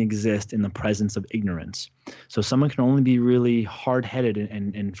only exist in the presence of ignorance. So someone can only be really hard-headed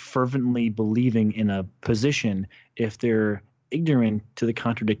and fervently believing in a position if they're ignorant to the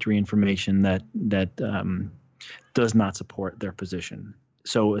contradictory information that does not support their position.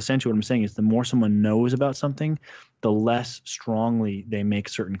 So essentially what I'm saying is the more someone knows about something, the less strongly they make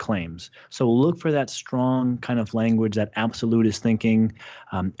certain claims. So look for that strong kind of language, that absolutist thinking,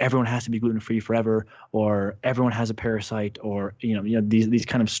 everyone has to be gluten-free forever, or everyone has a parasite, or these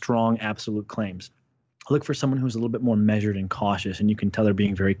kind of strong absolute claims. Look for someone who's a little bit more measured and cautious, and you can tell they're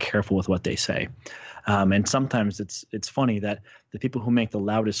being very careful with what they say. And sometimes it's funny that the people who make the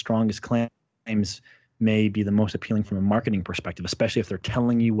loudest, strongest claims may be the most appealing from a marketing perspective, especially if they're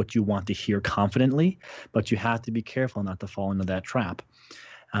telling you what you want to hear confidently, but you have to be careful not to fall into that trap.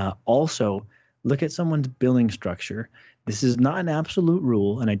 Also, look at someone's billing structure. This is not an absolute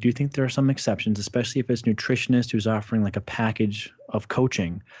rule, and I do think there are some exceptions, especially if it's a nutritionist who's offering like a package of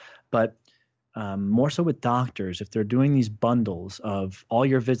coaching. But more so with doctors, if they're doing these bundles of all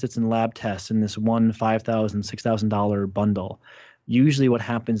your visits and lab tests in this one $5,000, $6,000 bundle, usually what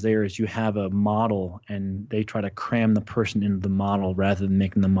happens there is you have a model and they try to cram the person into the model rather than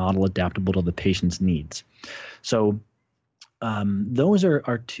making the model adaptable to the patient's needs. So those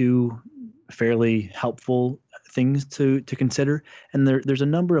are two fairly helpful things to consider. And there's a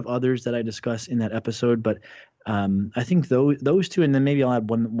number of others that I discuss in that episode, but I think those two, and then maybe I'll add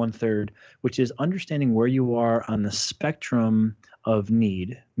one third, which is understanding where you are on the spectrum of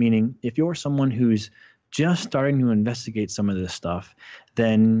need. Meaning, if you're someone who's just starting to investigate some of this stuff,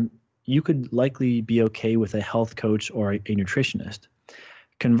 then you could likely be okay with a health coach or a nutritionist.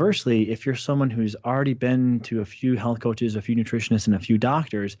 Conversely, if you're someone who's already been to a few health coaches, a few nutritionists, and a few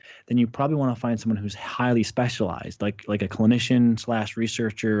doctors, then you probably want to find someone who's highly specialized, like a clinician /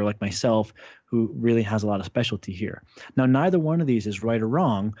 researcher like myself, who really has a lot of specialty here. Now, neither one of these is right or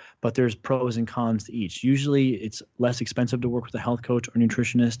wrong, but there's pros and cons to each. Usually it's less expensive to work with a health coach or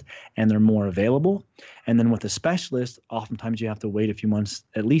nutritionist, and they're more available. And then with a specialist, oftentimes you have to wait a few months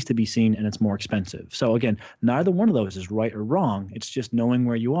at least to be seen, and it's more expensive. So again, neither one of those is right or wrong. It's just knowing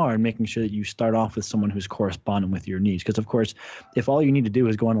where you are and making sure that you start off with someone who's correspondent with your needs. Because of course, if all you need to do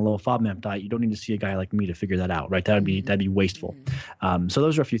is go on a low-FODMAP diet, you don't need to see a guy like me to figure that out, right? That'd be wasteful. So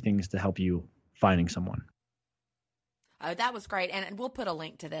those are a few things to help you finding someone. Oh, that was great. And we'll put a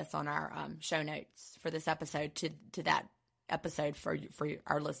link to this on our show notes for this episode to that episode for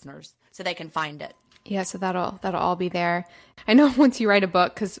our listeners so they can find it. Yeah, so that'll all be there. I know once you write a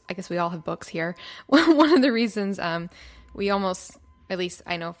book, because I guess we all have books here, one of the reasons we almost, at least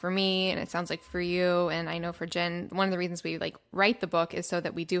I know for me, and it sounds like for you, and I know for Jen, one of the reasons we write the book is so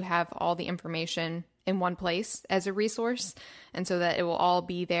that we do have all the information in one place as a resource, and so that it will all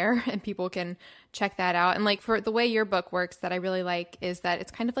be there and people can check that out. And for the way your book works that I really like is that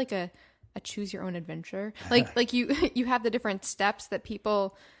it's kind of like a choose your own adventure. Like you have the different steps that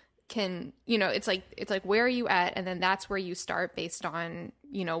people can, it's like where are you at, and then that's where you start based on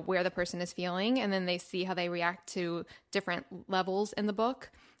where the person is feeling, and then they see how they react to different levels in the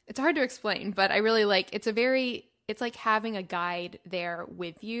book. It's hard to explain, but I really it's like having a guide there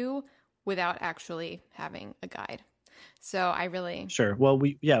with you without actually having a guide. So I really sure. Well,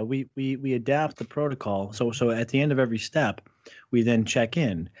 we adapt the protocol. So at the end of every step, we then check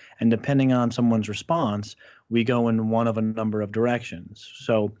in, and depending on someone's response, we go in one of a number of directions.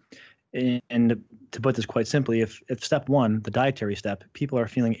 So, and to put this quite simply, if step one, the dietary step, people are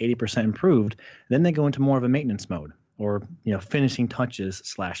feeling 80% improved, then they go into more of a maintenance mode, or finishing touches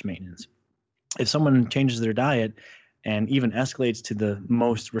 / maintenance. If someone changes their diet and even escalates to the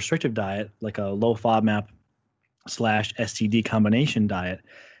most restrictive diet, like a low FODMAP / STD combination diet,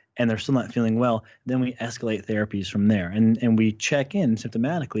 and they're still not feeling well, then we escalate therapies from there. And we check in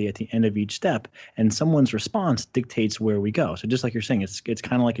symptomatically at the end of each step, and someone's response dictates where we go. So just like you're saying, it's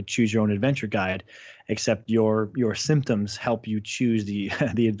kind of like a choose your own adventure guide, except your symptoms help you choose the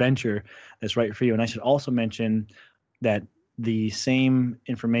adventure that's right for you. And I should also mention that the same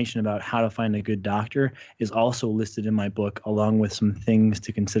information about how to find a good doctor is also listed in my book, along with some things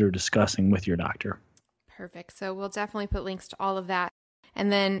to consider discussing with your doctor. Perfect. So we'll definitely put links to all of that. And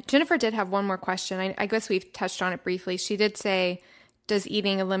then Jennifer did have one more question. I guess we've touched on it briefly. She did say, does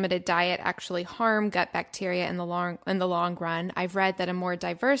eating a limited diet actually harm gut bacteria in the long run? I've read that a more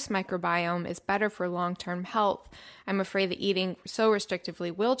diverse microbiome is better for long-term health. I'm afraid that eating so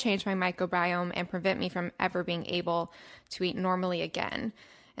restrictively will change my microbiome and prevent me from ever being able to eat normally again.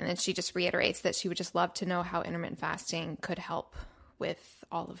 And then she just reiterates that she would just love to know how intermittent fasting could help with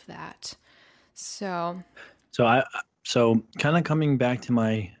all of that. So kind of coming back to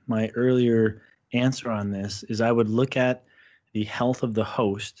my earlier answer on this is I would look at the health of the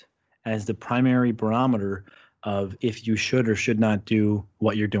host as the primary barometer of if you should or should not do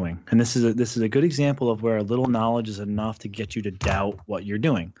what you're doing. And this is a good example of where a little knowledge is enough to get you to doubt what you're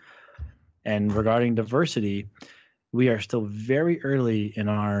doing. And regarding diversity, we are still very early in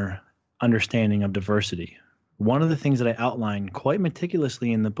our understanding of diversity. One of the things that I outlined quite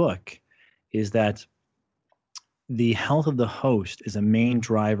meticulously in the book is that the health of the host is a main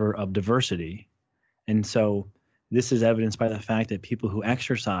driver of diversity. And so this is evidenced by the fact that people who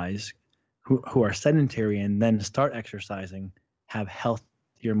exercise, who are sedentary and then start exercising, have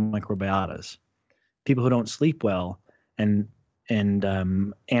healthier microbiotas. People who don't sleep well and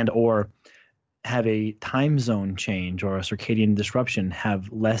or have a time zone change or a circadian disruption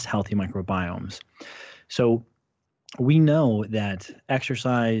have less healthy microbiomes. So we know that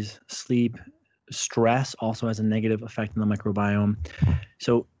exercise, sleep, stress also has a negative effect on the microbiome.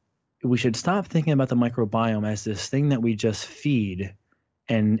 So we should stop thinking about the microbiome as this thing that we just feed,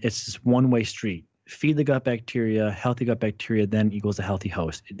 and it's this one-way street. Feed the gut bacteria, healthy gut bacteria, then equals a healthy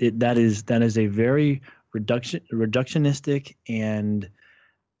host. That is a very reductionistic and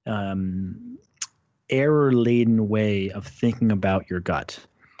error-laden way of thinking about your gut.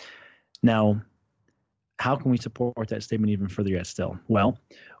 Now, how can we support that statement even further yet still? Well,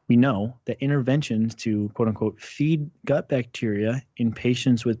 we know that interventions to, quote unquote, feed gut bacteria in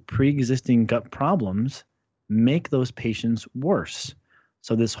patients with pre-existing gut problems make those patients worse.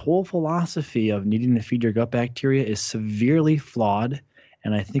 So this whole philosophy of needing to feed your gut bacteria is severely flawed.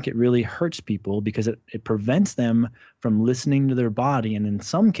 And I think it really hurts people because it prevents them from listening to their body, and in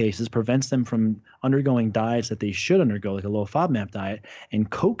some cases prevents them from undergoing diets that they should undergo, like a low-FODMAP diet, and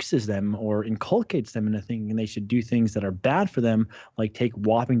coaxes them or inculcates them into thinking they should do things that are bad for them, like take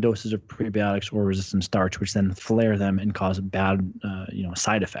whopping doses of prebiotics or resistant starch, which then flare them and cause bad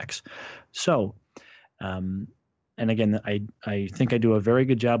side effects. So, and again, I think I do a very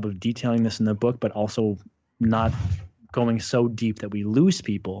good job of detailing this in the book, but also not going so deep that we lose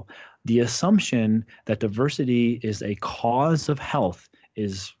people. The assumption that diversity is a cause of health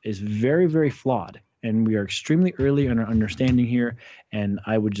is very, very flawed. And we are extremely early in our understanding here. And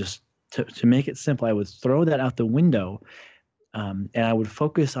I would just, to make it simple, I would throw that out the window. And I would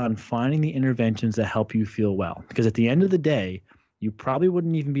focus on finding the interventions that help you feel well. Because at the end of the day, you probably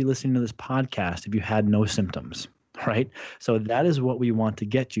wouldn't even be listening to this podcast if you had no symptoms, right? So that is what we want to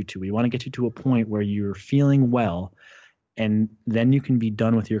get you to. We want to get you to a point where you're feeling well, and then you can be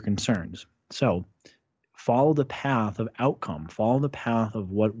done with your concerns. So follow the path of outcome, follow the path of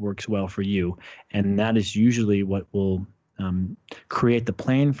what works well for you. And that is usually what will create the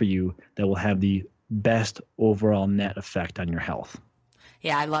plan for you that will have the best overall net effect on your health.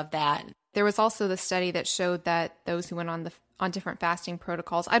 Yeah, I love that. There was also the study that showed that those who went on different fasting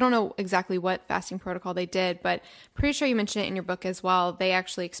protocols, I don't know exactly what fasting protocol they did, but pretty sure you mentioned it in your book as well, they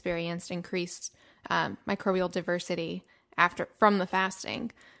actually experienced increased microbial diversity from the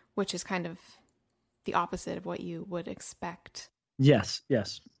fasting, which is kind of the opposite of what you would expect. Yes.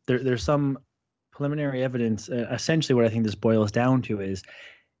 There's some preliminary evidence. Essentially, what I think this boils down to is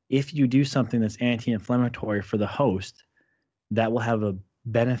if you do something that's anti-inflammatory for the host, that will have a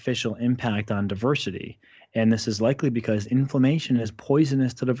beneficial impact on diversity. And this is likely because inflammation is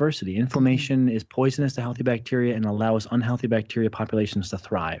poisonous to diversity. Inflammation is poisonous to healthy bacteria and allows unhealthy bacteria populations to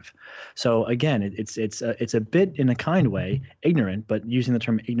thrive. So again, it's a bit, in a kind way, ignorant, but using the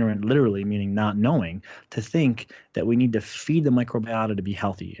term ignorant literally, meaning not knowing, to think that we need to feed the microbiota to be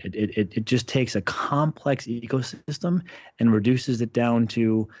healthy. It just takes a complex ecosystem and reduces it down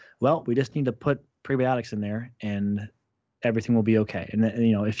to, well, we just need to put prebiotics in there and everything will be okay. And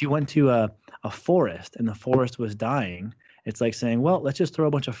if you went to a forest and the forest was dying, it's like saying, well, let's just throw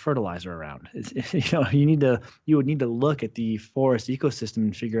a bunch of fertilizer around. You would need to look at the forest ecosystem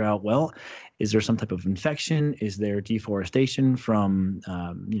and figure out, well, is there some type of infection? Is there deforestation from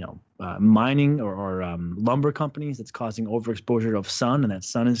mining or lumber companies that's causing overexposure of sun, and that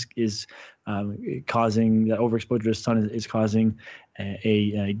sun is causing that overexposure to sun is causing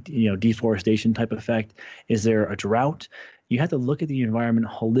a deforestation type effect? Is there a drought? You have to look at the environment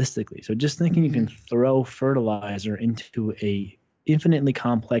holistically. So just thinking you can throw fertilizer into a infinitely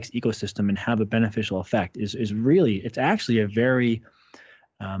complex ecosystem and have a beneficial effect is really, it's actually a very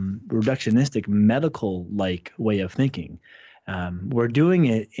reductionistic medical-like way of thinking. We're doing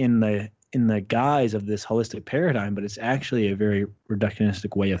it in the guise of this holistic paradigm, but it's actually a very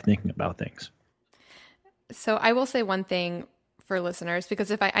reductionistic way of thinking about things. So I will say one thing for listeners,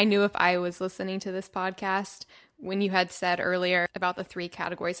 because if I knew if I was listening to this podcast, when you had said earlier about the 3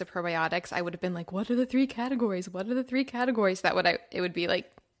 categories of probiotics, I would have been like, what are the 3 categories? What are the 3 categories? It would be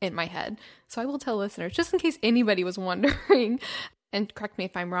like in my head. So I will tell listeners, just in case anybody was wondering, and correct me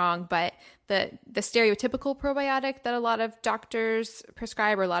if I'm wrong, but the stereotypical probiotic that a lot of doctors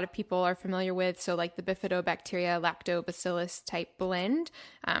prescribe or a lot of people are familiar with, so like the bifidobacteria lactobacillus type blend,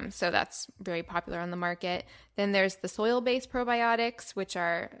 so that's very popular on the market. Then there's the soil-based probiotics, which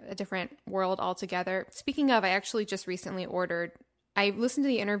are a different world altogether. Speaking of, I actually just recently I listened to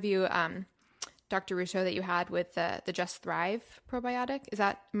the interview, Dr. Ruscio, that you had with the Just Thrive probiotic.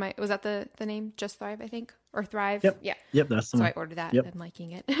 Was that the name? Just Thrive, I think? Or Thrive? Yep. Yeah. Yep, that's the one. one. So I ordered that. Yep. I'm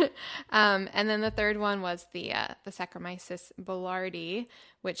liking it. And then the third one was the Saccharomyces boulardii,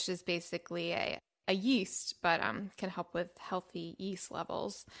 which is basically a yeast, but can help with healthy yeast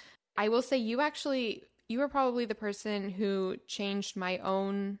levels. I will say you were probably the person who changed my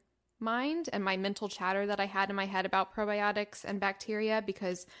own mind and my mental chatter that I had in my head about probiotics and bacteria,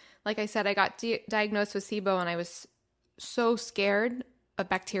 because like I said, I got diagnosed with SIBO and I was so scared of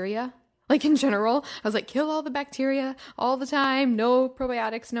bacteria. Like in general, I was like, kill all the bacteria all the time, no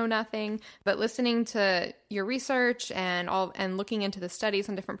probiotics, no nothing. But listening to your research and looking into the studies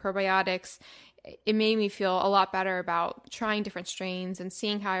on different probiotics, it made me feel a lot better about trying different strains and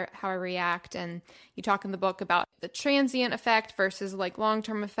seeing how I react. And you talk in the book about the transient effect versus like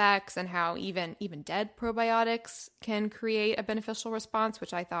long-term effects, and how even dead probiotics can create a beneficial response,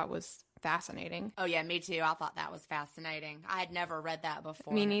 which I thought was fascinating. Oh yeah, me too. I thought that was fascinating. I had never read that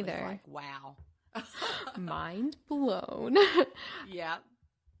before. Me neither. It was like, wow. Mind blown. Yeah.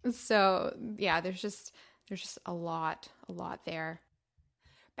 So yeah, there's just a lot there.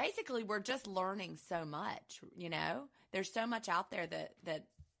 Basically, we're just learning so much, you know? There's so much out there that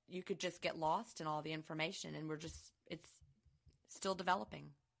you could just get lost in all the information, and it's still developing.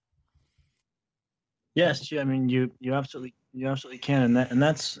 Yes, I mean you absolutely can, and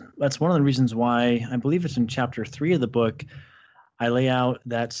that's one of the reasons why I believe it's in chapter 3 of the book. I lay out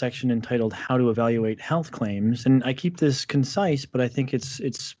that section entitled "How to Evaluate Health Claims," and I keep this concise, but I think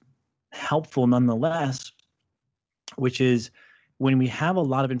it's helpful nonetheless. Which is, when we have a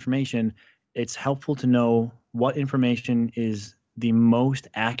lot of information, it's helpful to know what information is the most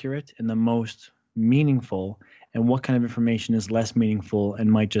accurate and the most meaningful, and what kind of information is less meaningful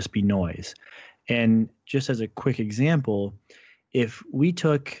and might just be noise. And just as a quick example, if we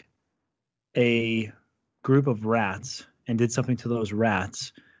took a group of rats and did something to those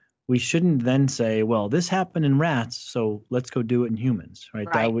rats, we shouldn't then say, well, this happened in rats, so let's go do it in humans, right?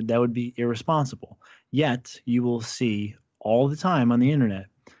 That would be irresponsible. Yet you will see all the time on the internet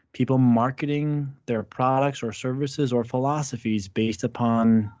people marketing their products or services or philosophies based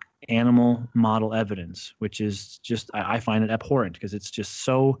upon animal model evidence, which is just, I find it abhorrent because it's just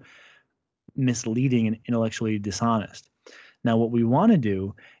so misleading and intellectually dishonest. Now, what we want to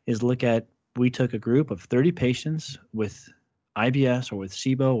do is we took a group of 30 patients with IBS or with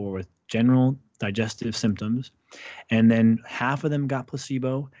SIBO or with general digestive symptoms, and then half of them got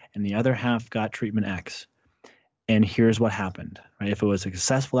placebo and the other half got treatment X. And here's what happened, right? If it was a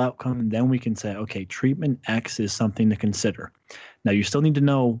successful outcome, then we can say, okay, treatment X is something to consider. Now, you still need to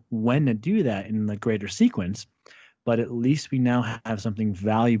know when to do that in the greater sequence, but at least we now have something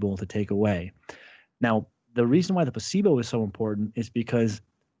valuable to take away. Now, the reason why the placebo is so important is because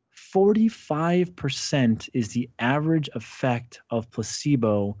 45% is the average effect of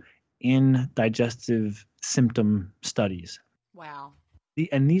placebo in digestive symptom studies. Wow.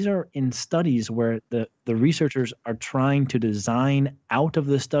 And these are in studies where the researchers are trying to design out of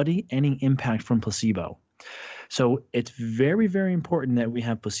the study any impact from placebo. So it's very, very important that we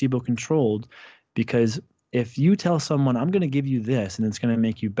have placebo controlled, because if you tell someone, I'm going to give you this and it's going to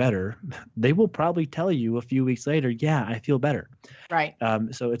make you better, they will probably tell you a few weeks later, yeah, I feel better. Right.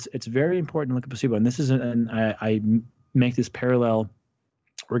 So it's very important to look at placebo. And this is, I make this parallel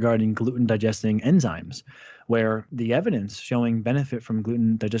regarding gluten digesting enzymes, where the evidence showing benefit from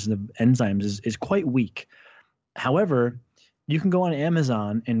gluten digestive enzymes is quite weak. However, you can go on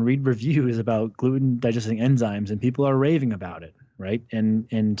Amazon and read reviews about gluten digesting enzymes, and people are raving about it, right?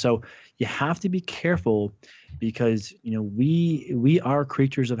 And so you have to be careful, because we are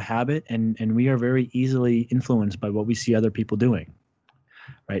creatures of habit, and we are very easily influenced by what we see other people doing,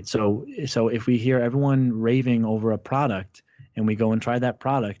 right? So if we hear everyone raving over a product and we go and try that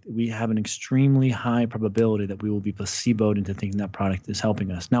product, we have an extremely high probability that we will be placeboed into thinking that product is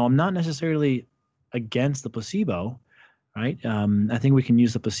helping us. Now, I'm not necessarily against the placebo, right? I think we can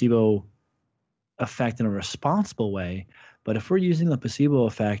use the placebo effect in a responsible way, but if we're using the placebo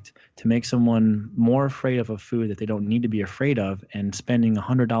effect to make someone more afraid of a food that they don't need to be afraid of, and spending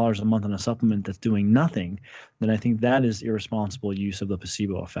 $100 a month on a supplement that's doing nothing, then I think that is irresponsible use of the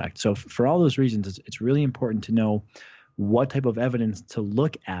placebo effect. So for all those reasons, it's really important to know what type of evidence to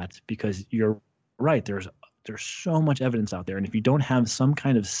look at, because you're right, there's there's so much evidence out there. And if you don't have some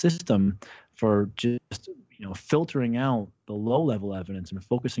kind of system for just, filtering out the low level evidence and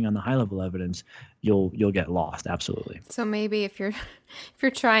focusing on the high level evidence, you'll get lost. Absolutely. So maybe if you're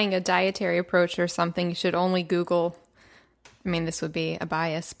trying a dietary approach or something, you should only Google, I mean, this would be a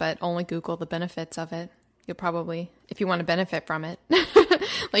bias, but only Google the benefits of it. You'll probably, if you want to benefit from it,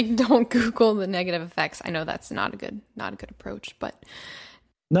 like don't Google the negative effects. I know that's not a good approach, but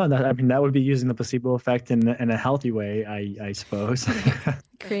no, that would be using the placebo effect in a healthy way, I suppose.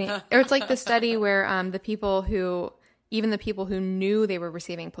 Or it's like the study where even the people who knew they were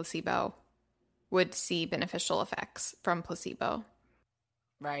receiving placebo would see beneficial effects from placebo.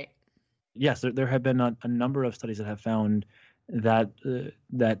 Right. Yes, there have been a number of studies that have found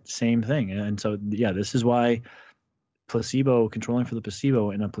that same thing. And so, yeah, this is why controlling for the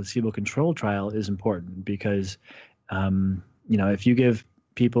placebo in a placebo-controlled trial is important, because, if you give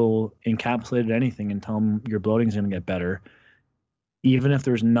people encapsulated anything and tell them your bloating is going to get better, even if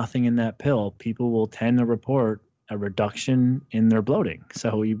there's nothing in that pill, people will tend to report a reduction in their bloating.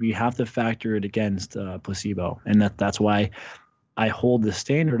 So we have to factor it against placebo, and that's why I hold the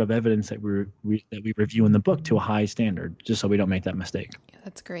standard of evidence that we review in the book to a high standard, just so we don't make that mistake. Yeah,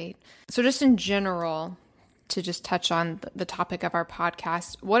 that's great. So just in general, to just touch on the topic of our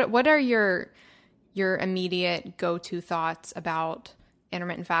podcast, what are your immediate go-to thoughts about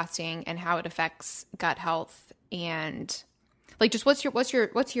intermittent fasting and how it affects gut health? And like, just what's your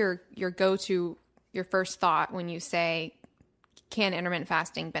go-to, your first thought when you say, can intermittent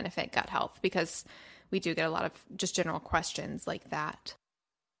fasting benefit gut health? Because we do get a lot of just general questions like that.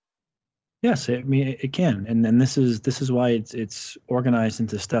 Yes, I mean it can, and then this is why it's organized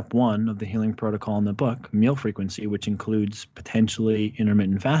into step 1 of the healing protocol in the book, meal frequency, which includes potentially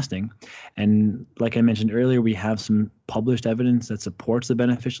intermittent fasting. And like I mentioned earlier, we have some published evidence that supports the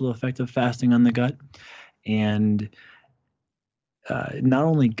beneficial effect of fasting on the gut, and not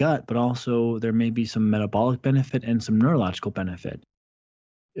only gut, but also there may be some metabolic benefit and some neurological benefit.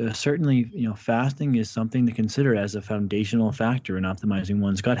 Certainly, fasting is something to consider as a foundational factor in optimizing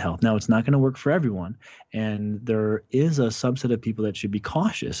one's gut health. Now, it's not going to work for everyone, and there is a subset of people that should be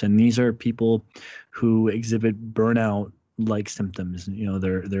cautious, and these are people who exhibit burnout-like symptoms.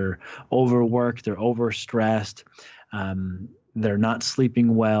 They're overworked, they're overstressed, they're not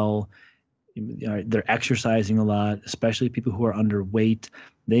sleeping well, they're exercising a lot, especially people who are underweight.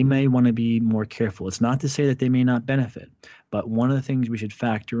 They may want to be more careful. It's not to say that they may not benefit, but one of the things we should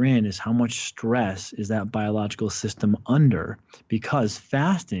factor in is how much stress is that biological system under, because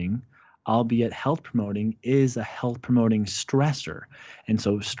fasting, albeit health promoting, is a health promoting stressor. And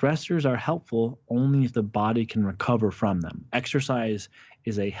so stressors are helpful only if the body can recover from them. Exercise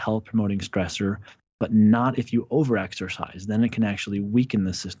is a health promoting stressor, but not if you overexercise. Then it can actually weaken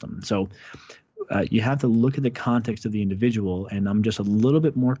the system. So you have to look at the context of the individual, and I'm just a little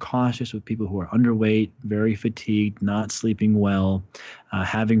bit more cautious with people who are underweight, very fatigued, not sleeping well,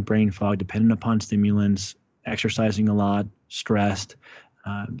 having brain fog, dependent upon stimulants, exercising a lot, stressed,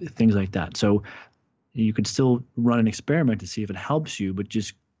 things like that. So you could still run an experiment to see if it helps you, but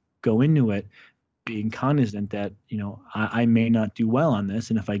just go into it being cognizant that I may not do well on this,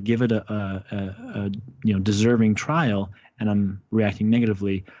 and if I give it a deserving trial and I'm reacting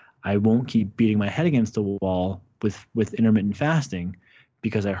negatively, I won't keep beating my head against the wall with intermittent fasting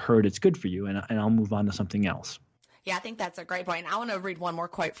because I heard it's good for you, and I'll move on to something else. Yeah, I think that's a great point. I want to read one more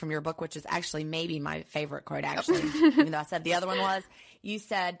quote from your book, which is actually maybe my favorite quote, actually, even though I said the other one was. You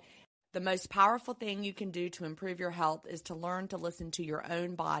said, the most powerful thing you can do to improve your health is to learn to listen to your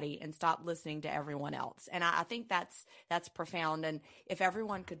own body and stop listening to everyone else. And I think that's profound. And if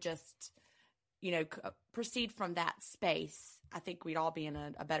everyone could just, proceed from that space, I think we'd all be in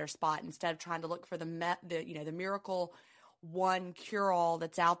a better spot instead of trying to look for the miracle one cure-all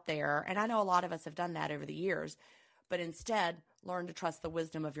that's out there. And I know a lot of us have done that over the years, but instead learn to trust the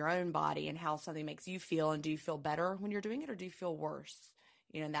wisdom of your own body and how something makes you feel. And do you feel better when you're doing it, or do you feel worse?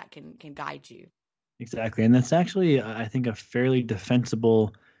 And that can guide you. Exactly. And that's actually, I think, a fairly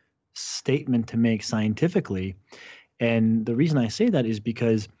defensible statement to make scientifically. And the reason I say that is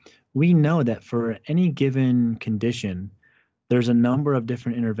because we know that for any given condition, there's a number of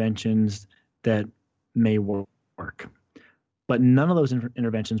different interventions that may work. But none of those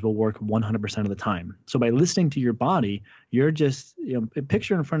interventions will work 100% of the time. So by listening to your body, you're just,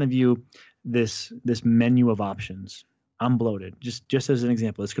 picture in front of you this menu of options. I'm bloated. Just as an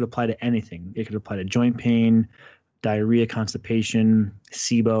example, this could apply to anything. It could apply to joint pain, diarrhea, constipation,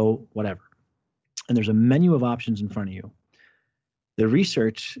 SIBO, whatever. And there's a menu of options in front of you. The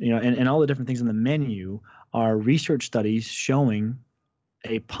research, and all the different things in the menu are research studies showing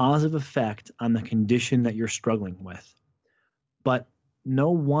a positive effect on the condition that you're struggling with. But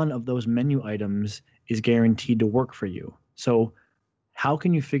no one of those menu items is guaranteed to work for you. So how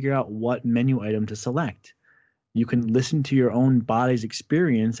can you figure out what menu item to select? You can listen to your own body's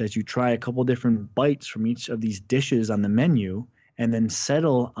experience as you try a couple different bites from each of these dishes on the menu, and then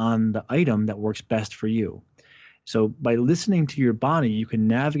settle on the item that works best for you. So by listening to your body, you can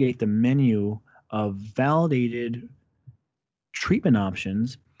navigate the menu of validated treatment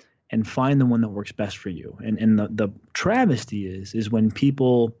options and find the one that works best for you. And the travesty is when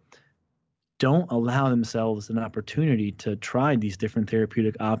people don't allow themselves an opportunity to try these different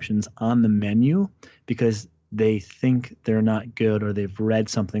therapeutic options on the menu because they think they're not good, or they've read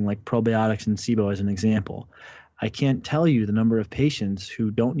something like probiotics and SIBO as an example. I can't tell you the number of patients who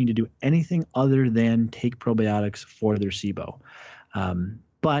don't need to do anything other than take probiotics for their SIBO.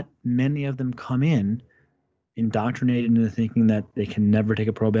 But many of them come in indoctrinated into thinking that they can never take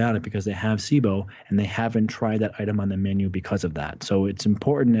a probiotic because they have SIBO and they haven't tried that item on the menu because of that. So it's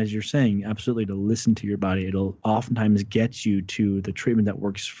important, as you're saying, absolutely to listen to your body. It'll oftentimes get you to the treatment that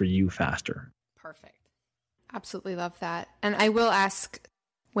works for you faster. Perfect. Absolutely love that. And I will ask,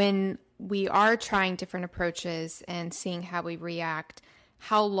 when we are trying different approaches and seeing how we react,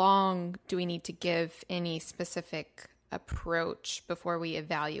 how long do we need to give any specific approach before we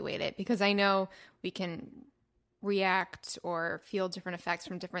evaluate it? Because I know we can react or feel different effects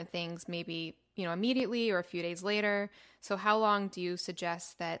from different things, maybe, immediately or a few days later. So how long do you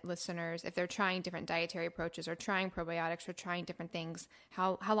suggest that listeners, if they're trying different dietary approaches or trying probiotics or trying different things,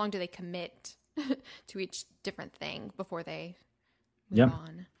 how long do they commit to each different thing before they move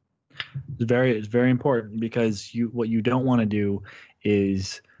on? It's very important, because what you don't want to do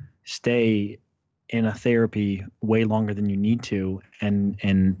is stay in a therapy way longer than you need to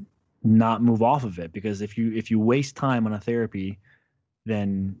and not move off of it. Because if you waste time on a therapy,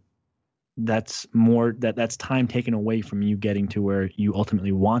 then that's time taken away from you getting to where you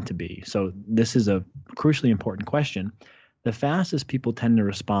ultimately want to be. So this is a crucially important question. The fastest people tend to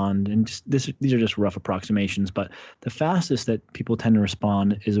respond, and these are just rough approximations, but the fastest that people tend to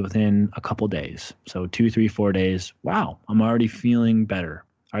respond is within a couple days. So 2, 3, 4 days. Wow, I'm already feeling better.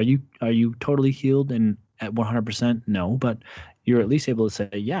 Are you totally healed and at 100%? No, but you're at least able to say,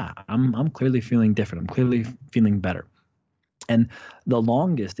 yeah, I'm clearly feeling different. I'm clearly feeling better. And the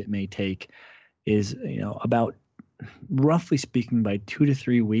longest it may take is, about, roughly speaking, by 2 to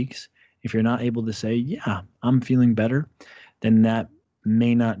 3 weeks. If you're not able to say, yeah, I'm feeling better, then that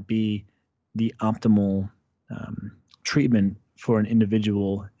may not be the optimal treatment for an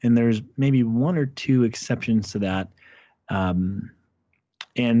individual. And there's maybe 1 or 2 exceptions to that.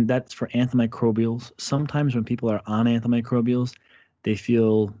 And that's for antimicrobials. Sometimes when people are on antimicrobials, they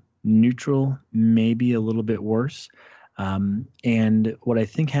feel neutral, maybe a little bit worse. And what I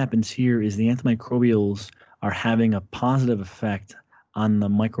think happens here is the antimicrobials are having a positive effect on the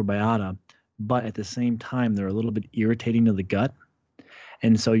microbiota, but at the same time, they're a little bit irritating to the gut.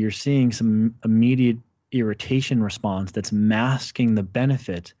 And so you're seeing some immediate irritation response that's masking the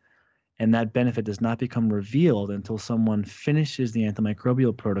benefit. And that benefit does not become revealed until someone finishes the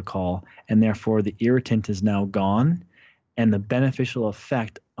antimicrobial protocol, and therefore the irritant is now gone, and the beneficial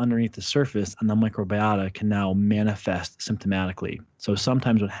effect underneath the surface on the microbiota can now manifest symptomatically. So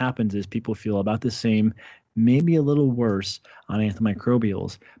sometimes what happens is people feel about the same, maybe a little worse on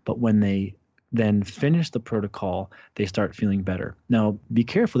antimicrobials, but when they then finish the protocol, they start feeling better. Now, be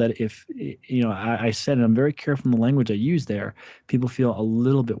careful that if, I said, and I'm very careful in the language I use there, people feel a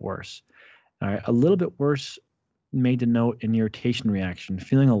little bit worse. All right, a little bit worse may denote an irritation reaction.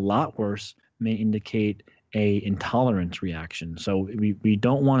 Feeling a lot worse may indicate a intolerance reaction. So we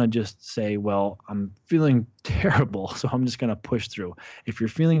don't want to just say, well, I'm feeling terrible, so I'm just going to push through. If you're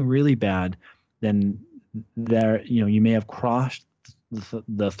feeling really bad, then you may have crossed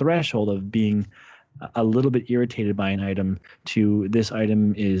the threshold of being a little bit irritated by an item to this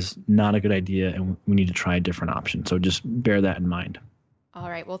item is not a good idea and we need to try a different option. So just bear that in mind. All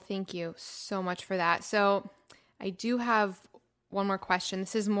right. Well, thank you so much for that. So I do have one more question.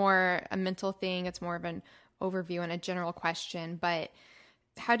 This is more a mental thing. It's more of an overview and a general question, but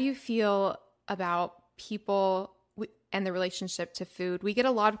how do you feel about people and the relationship to food? We get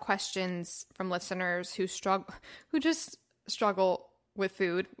a lot of questions from listeners who just struggle with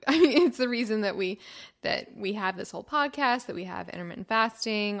food. I mean, it's the reason that we have this whole podcast, that we have intermittent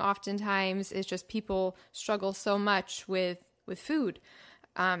fasting. Oftentimes, is just people struggle so much with food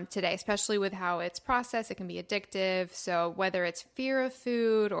today, especially with how it's processed. It can be addictive. So whether it's fear of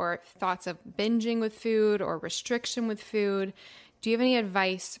food or thoughts of binging with food or restriction with food, do you have any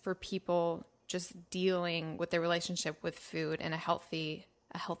advice for people just dealing with their relationship with food in a healthy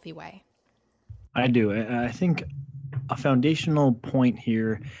a healthy way? I do. I think a foundational point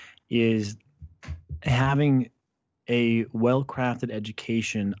here is having a well-crafted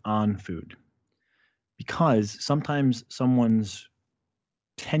education on food, because sometimes someone's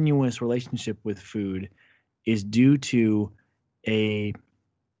tenuous relationship with food is due to a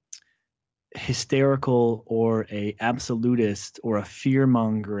hysterical or a absolutist or a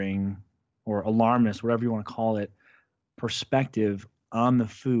fear-mongering or alarmist, whatever you want to call it, perspective on the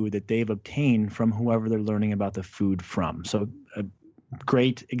food that they've obtained from whoever they're learning about the food from. So a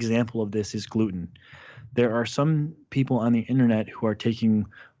great example of this is gluten. There are some people on the internet who are taking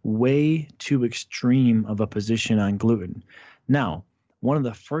way too extreme of a position on gluten. Now, one of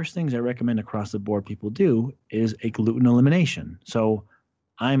the first things I recommend across the board people do is a gluten elimination. So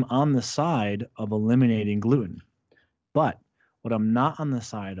I'm on the side of eliminating gluten. But what I'm not on the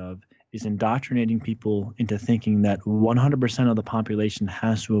side of is indoctrinating people into thinking that 100% of the population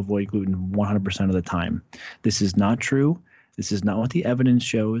has to avoid gluten 100% of the time. This is not true. This is not what the evidence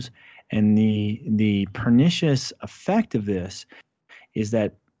shows. And the pernicious effect of this is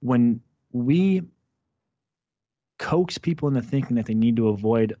that when we coax people into thinking that they need to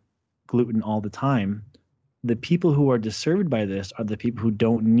avoid gluten all the time, the people who are disturbed by this are the people who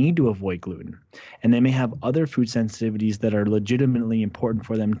don't need to avoid gluten. And they may have other food sensitivities that are legitimately important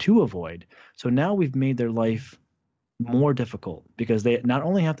for them to avoid. So now we've made their life more difficult because they not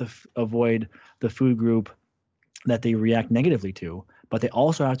only have to avoid the food group that they react negatively to, but they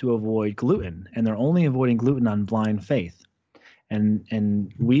also have to avoid gluten. And they're only avoiding gluten on blind faith.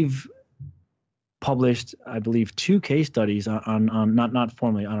 And we've published, I believe, 2 case studies on not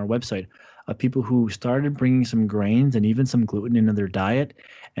formally on our website of people who started bringing some grains and even some gluten into their diet,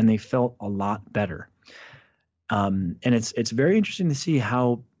 and they felt a lot better. And it's very interesting to see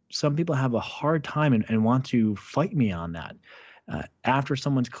how some people have a hard time and want to fight me on that. After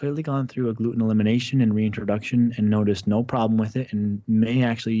someone's clearly gone through a gluten elimination and reintroduction and noticed no problem with it and may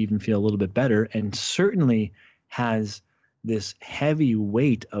actually even feel a little bit better, and certainly has this heavy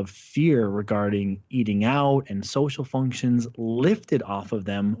weight of fear regarding eating out and social functions lifted off of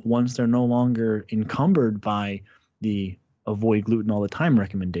them once they're no longer encumbered by the avoid gluten all the time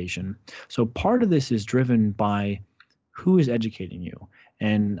recommendation. So part of this is driven by who is educating you.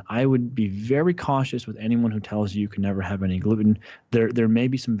 And I would be very cautious with anyone who tells you can never have any gluten. There may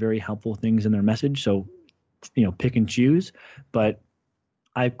be some very helpful things in their message, so pick and choose, but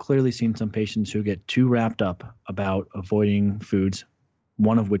I've clearly seen some patients who get too wrapped up about avoiding foods,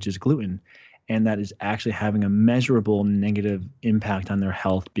 one of which is gluten, and that is actually having a measurable negative impact on their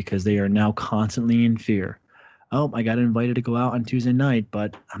health because they are now constantly in fear. Oh, I got invited to go out on Tuesday night,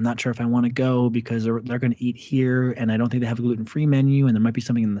 but I'm not sure if I want to go because they're going to eat here, and I don't think they have a gluten-free menu, and there might be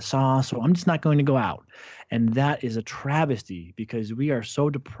something in the sauce, so I'm just not going to go out. And that is a travesty because we are so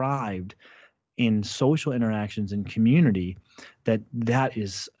deprived in social interactions and community that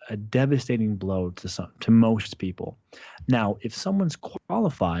is a devastating blow to most people. Now, if someone's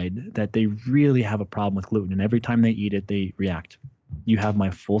qualified that they really have a problem with gluten and every time they eat it they react, you have my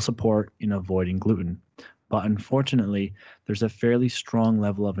full support in avoiding gluten. But unfortunately, there's a fairly strong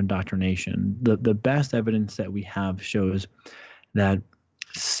level of indoctrination. The best evidence that we have shows that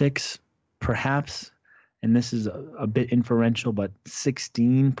 6, perhaps, and this is a bit inferential, but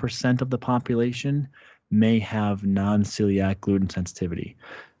 16% of the population may have non-celiac gluten sensitivity.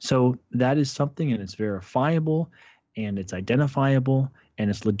 So that is something, and it's verifiable, and it's identifiable, and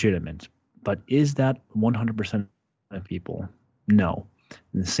it's legitimate. But is that 100% of people? No.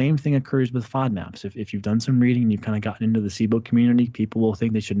 And the same thing occurs with FODMAPs. If you've done some reading and you've kind of gotten into the SIBO community, people will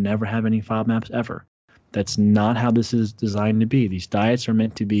think they should never have any FODMAPs ever. That's not how this is designed to be. These diets are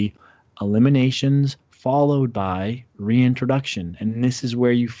meant to be eliminations followed by reintroduction. And this is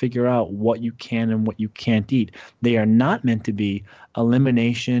where you figure out what you can and what you can't eat. They are not meant to be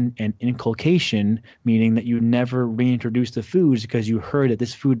elimination and inculcation, meaning that you never reintroduce the foods because you heard that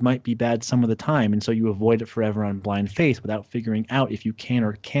this food might be bad some of the time. And so you avoid it forever on blind faith without figuring out if you can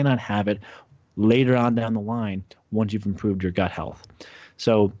or cannot have it later on down the line once you've improved your gut health.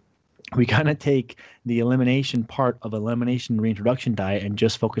 So we kind of take the elimination part of elimination reintroduction diet and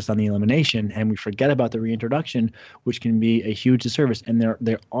just focus on the elimination, and we forget about the reintroduction, which can be a huge disservice. And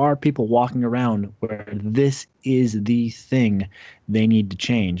there are people walking around where this is the thing they need to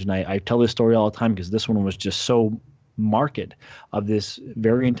change. And I tell this story all the time because this one was just so marked, of this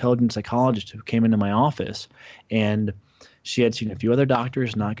very intelligent psychologist who came into my office, and she had seen a few other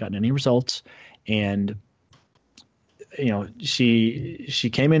doctors, not gotten any results, and she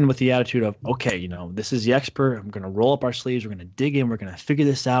came in with the attitude of, okay, this is the expert. I'm going to roll up our sleeves. We're going to dig in. We're going to figure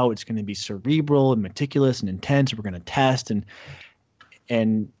this out. It's going to be cerebral and meticulous and intense. We're going to test. And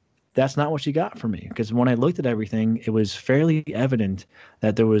And that's not what she got from me, because when I looked at everything, it was fairly evident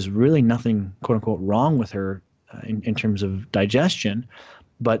that there was really nothing, quote unquote, wrong with her in terms of digestion,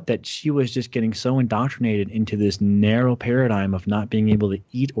 but that she was just getting so indoctrinated into this narrow paradigm of not being able to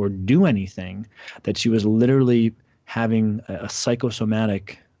eat or do anything that she was literally having a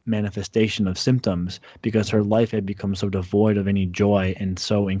psychosomatic manifestation of symptoms because her life had become so devoid of any joy and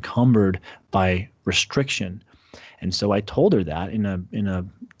so encumbered by restriction. And so I told her that in a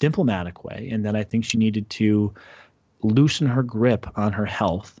diplomatic way, and that I think she needed to loosen her grip on her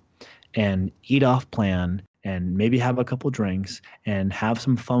health and eat off plan and maybe have a couple drinks and have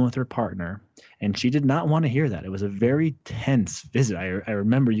some fun with her partner. And she did not want to hear that. It was a very tense visit. I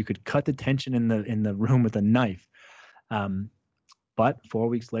remember you could cut the tension in the room with a knife. But 4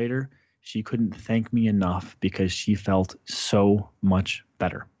 weeks later, she couldn't thank me enough because she felt so much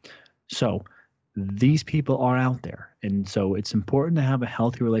better. So these people are out there. And so it's important to have a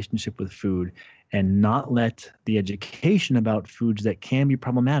healthy relationship with food and not let the education about foods that can be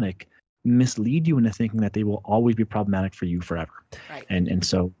problematic mislead you into thinking that they will always be problematic for you forever. Right. And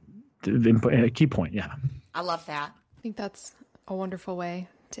so a key point. Yeah. I love that. I think that's a wonderful way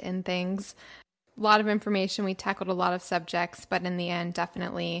to end things. A lot of information. We tackled a lot of subjects, but in the end,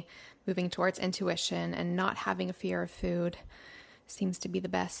 definitely moving towards intuition and not having a fear of food seems to be the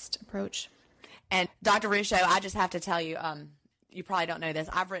best approach. And Dr. Ruscio, I just have to tell you, you probably don't know this.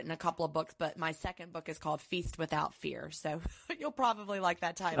 I've written a couple of books, but my second book is called Feast Without Fear. So you'll probably like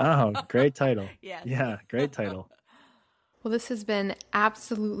that title. Oh, great title. Yes. Yeah, great title. Well, this has been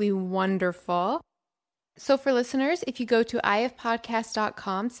absolutely wonderful. So for listeners, if you go to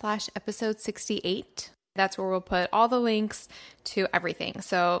ifpodcast.com/episode 68, that's where we'll put all the links to everything.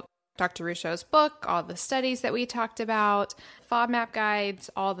 So Dr. Ruscio's book, all the studies that we talked about, FODMAP guides,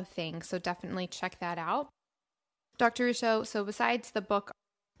 all the things. So definitely check that out. Dr. Ruscio, so besides the book,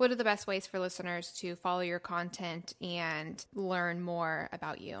 what are the best ways for listeners to follow your content and learn more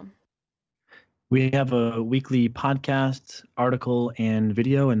about you? We have a weekly podcast, article, and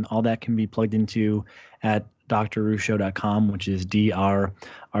video, and all that can be plugged into at drruscio.com, which is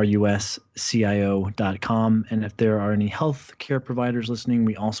drruscio.com. And if there are any healthcare providers listening,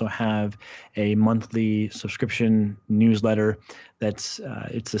 we also have a monthly subscription newsletter that's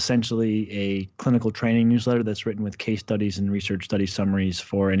it's essentially a clinical training newsletter that's written with case studies and research study summaries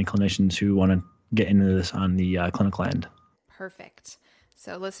for any clinicians who want to get into this on the clinical end. Perfect.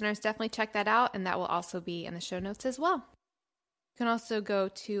 So listeners, definitely check that out, and that will also be in the show notes as well. You can also go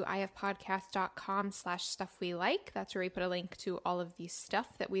to ifpodcast.com/stuff-we-like. That's where we put a link to all of the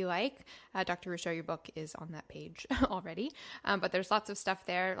stuff that we like. Dr. Ruscio, your book is on that page already, but there's lots of stuff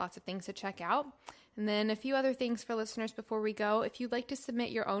there, lots of things to check out. And then a few other things for listeners before we go. If you'd like to submit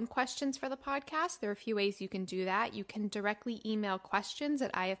your own questions for the podcast, there are a few ways you can do that. You can directly email questions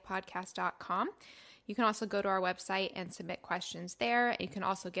at ifpodcast.com. You can also go to our website and submit questions there. You can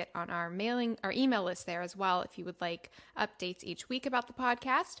also get on our email list there as well if you would like updates each week about the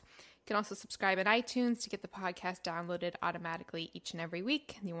podcast. You can also subscribe in iTunes to get the podcast downloaded automatically each and every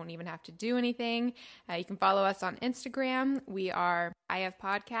week. You won't even have to do anything. You can follow us on Instagram. We are IF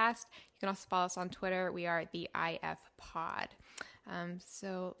Podcast. You can also follow us on Twitter. We are the IF Pod.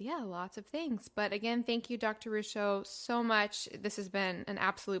 So yeah, lots of things. But again, thank you, Dr. Ruscio, so much. This has been an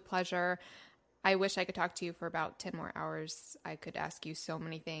absolute pleasure. I wish I could talk to you for about 10 more hours. I could ask you so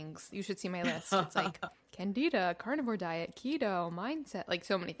many things. You should see my list. It's like candida, carnivore diet, keto, mindset, like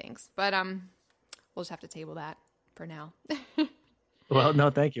so many things. But we'll just have to table that for now. Well,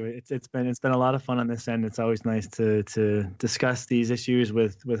 no, thank you. It's been a lot of fun on this end. It's always nice to discuss these issues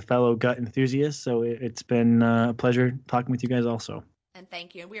with fellow gut enthusiasts. So it's been a pleasure talking with you guys also. And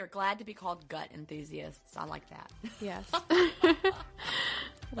thank you. And we are glad to be called gut enthusiasts. I like that. Yes.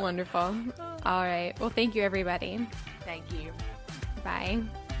 Wonderful. All right. Well, thank you, everybody. Thank you. Bye.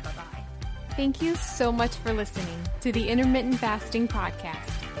 Bye-bye. Thank you so much for listening to the Intermittent Fasting Podcast.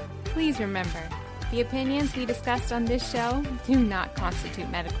 Please remember, the opinions we discussed on this show do not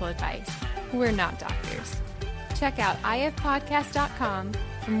constitute medical advice. We're not doctors. Check out ifpodcast.com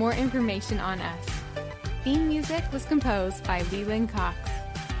for more information on us. Theme music was composed by Leland Cox.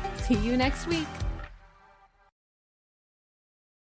 See you next week.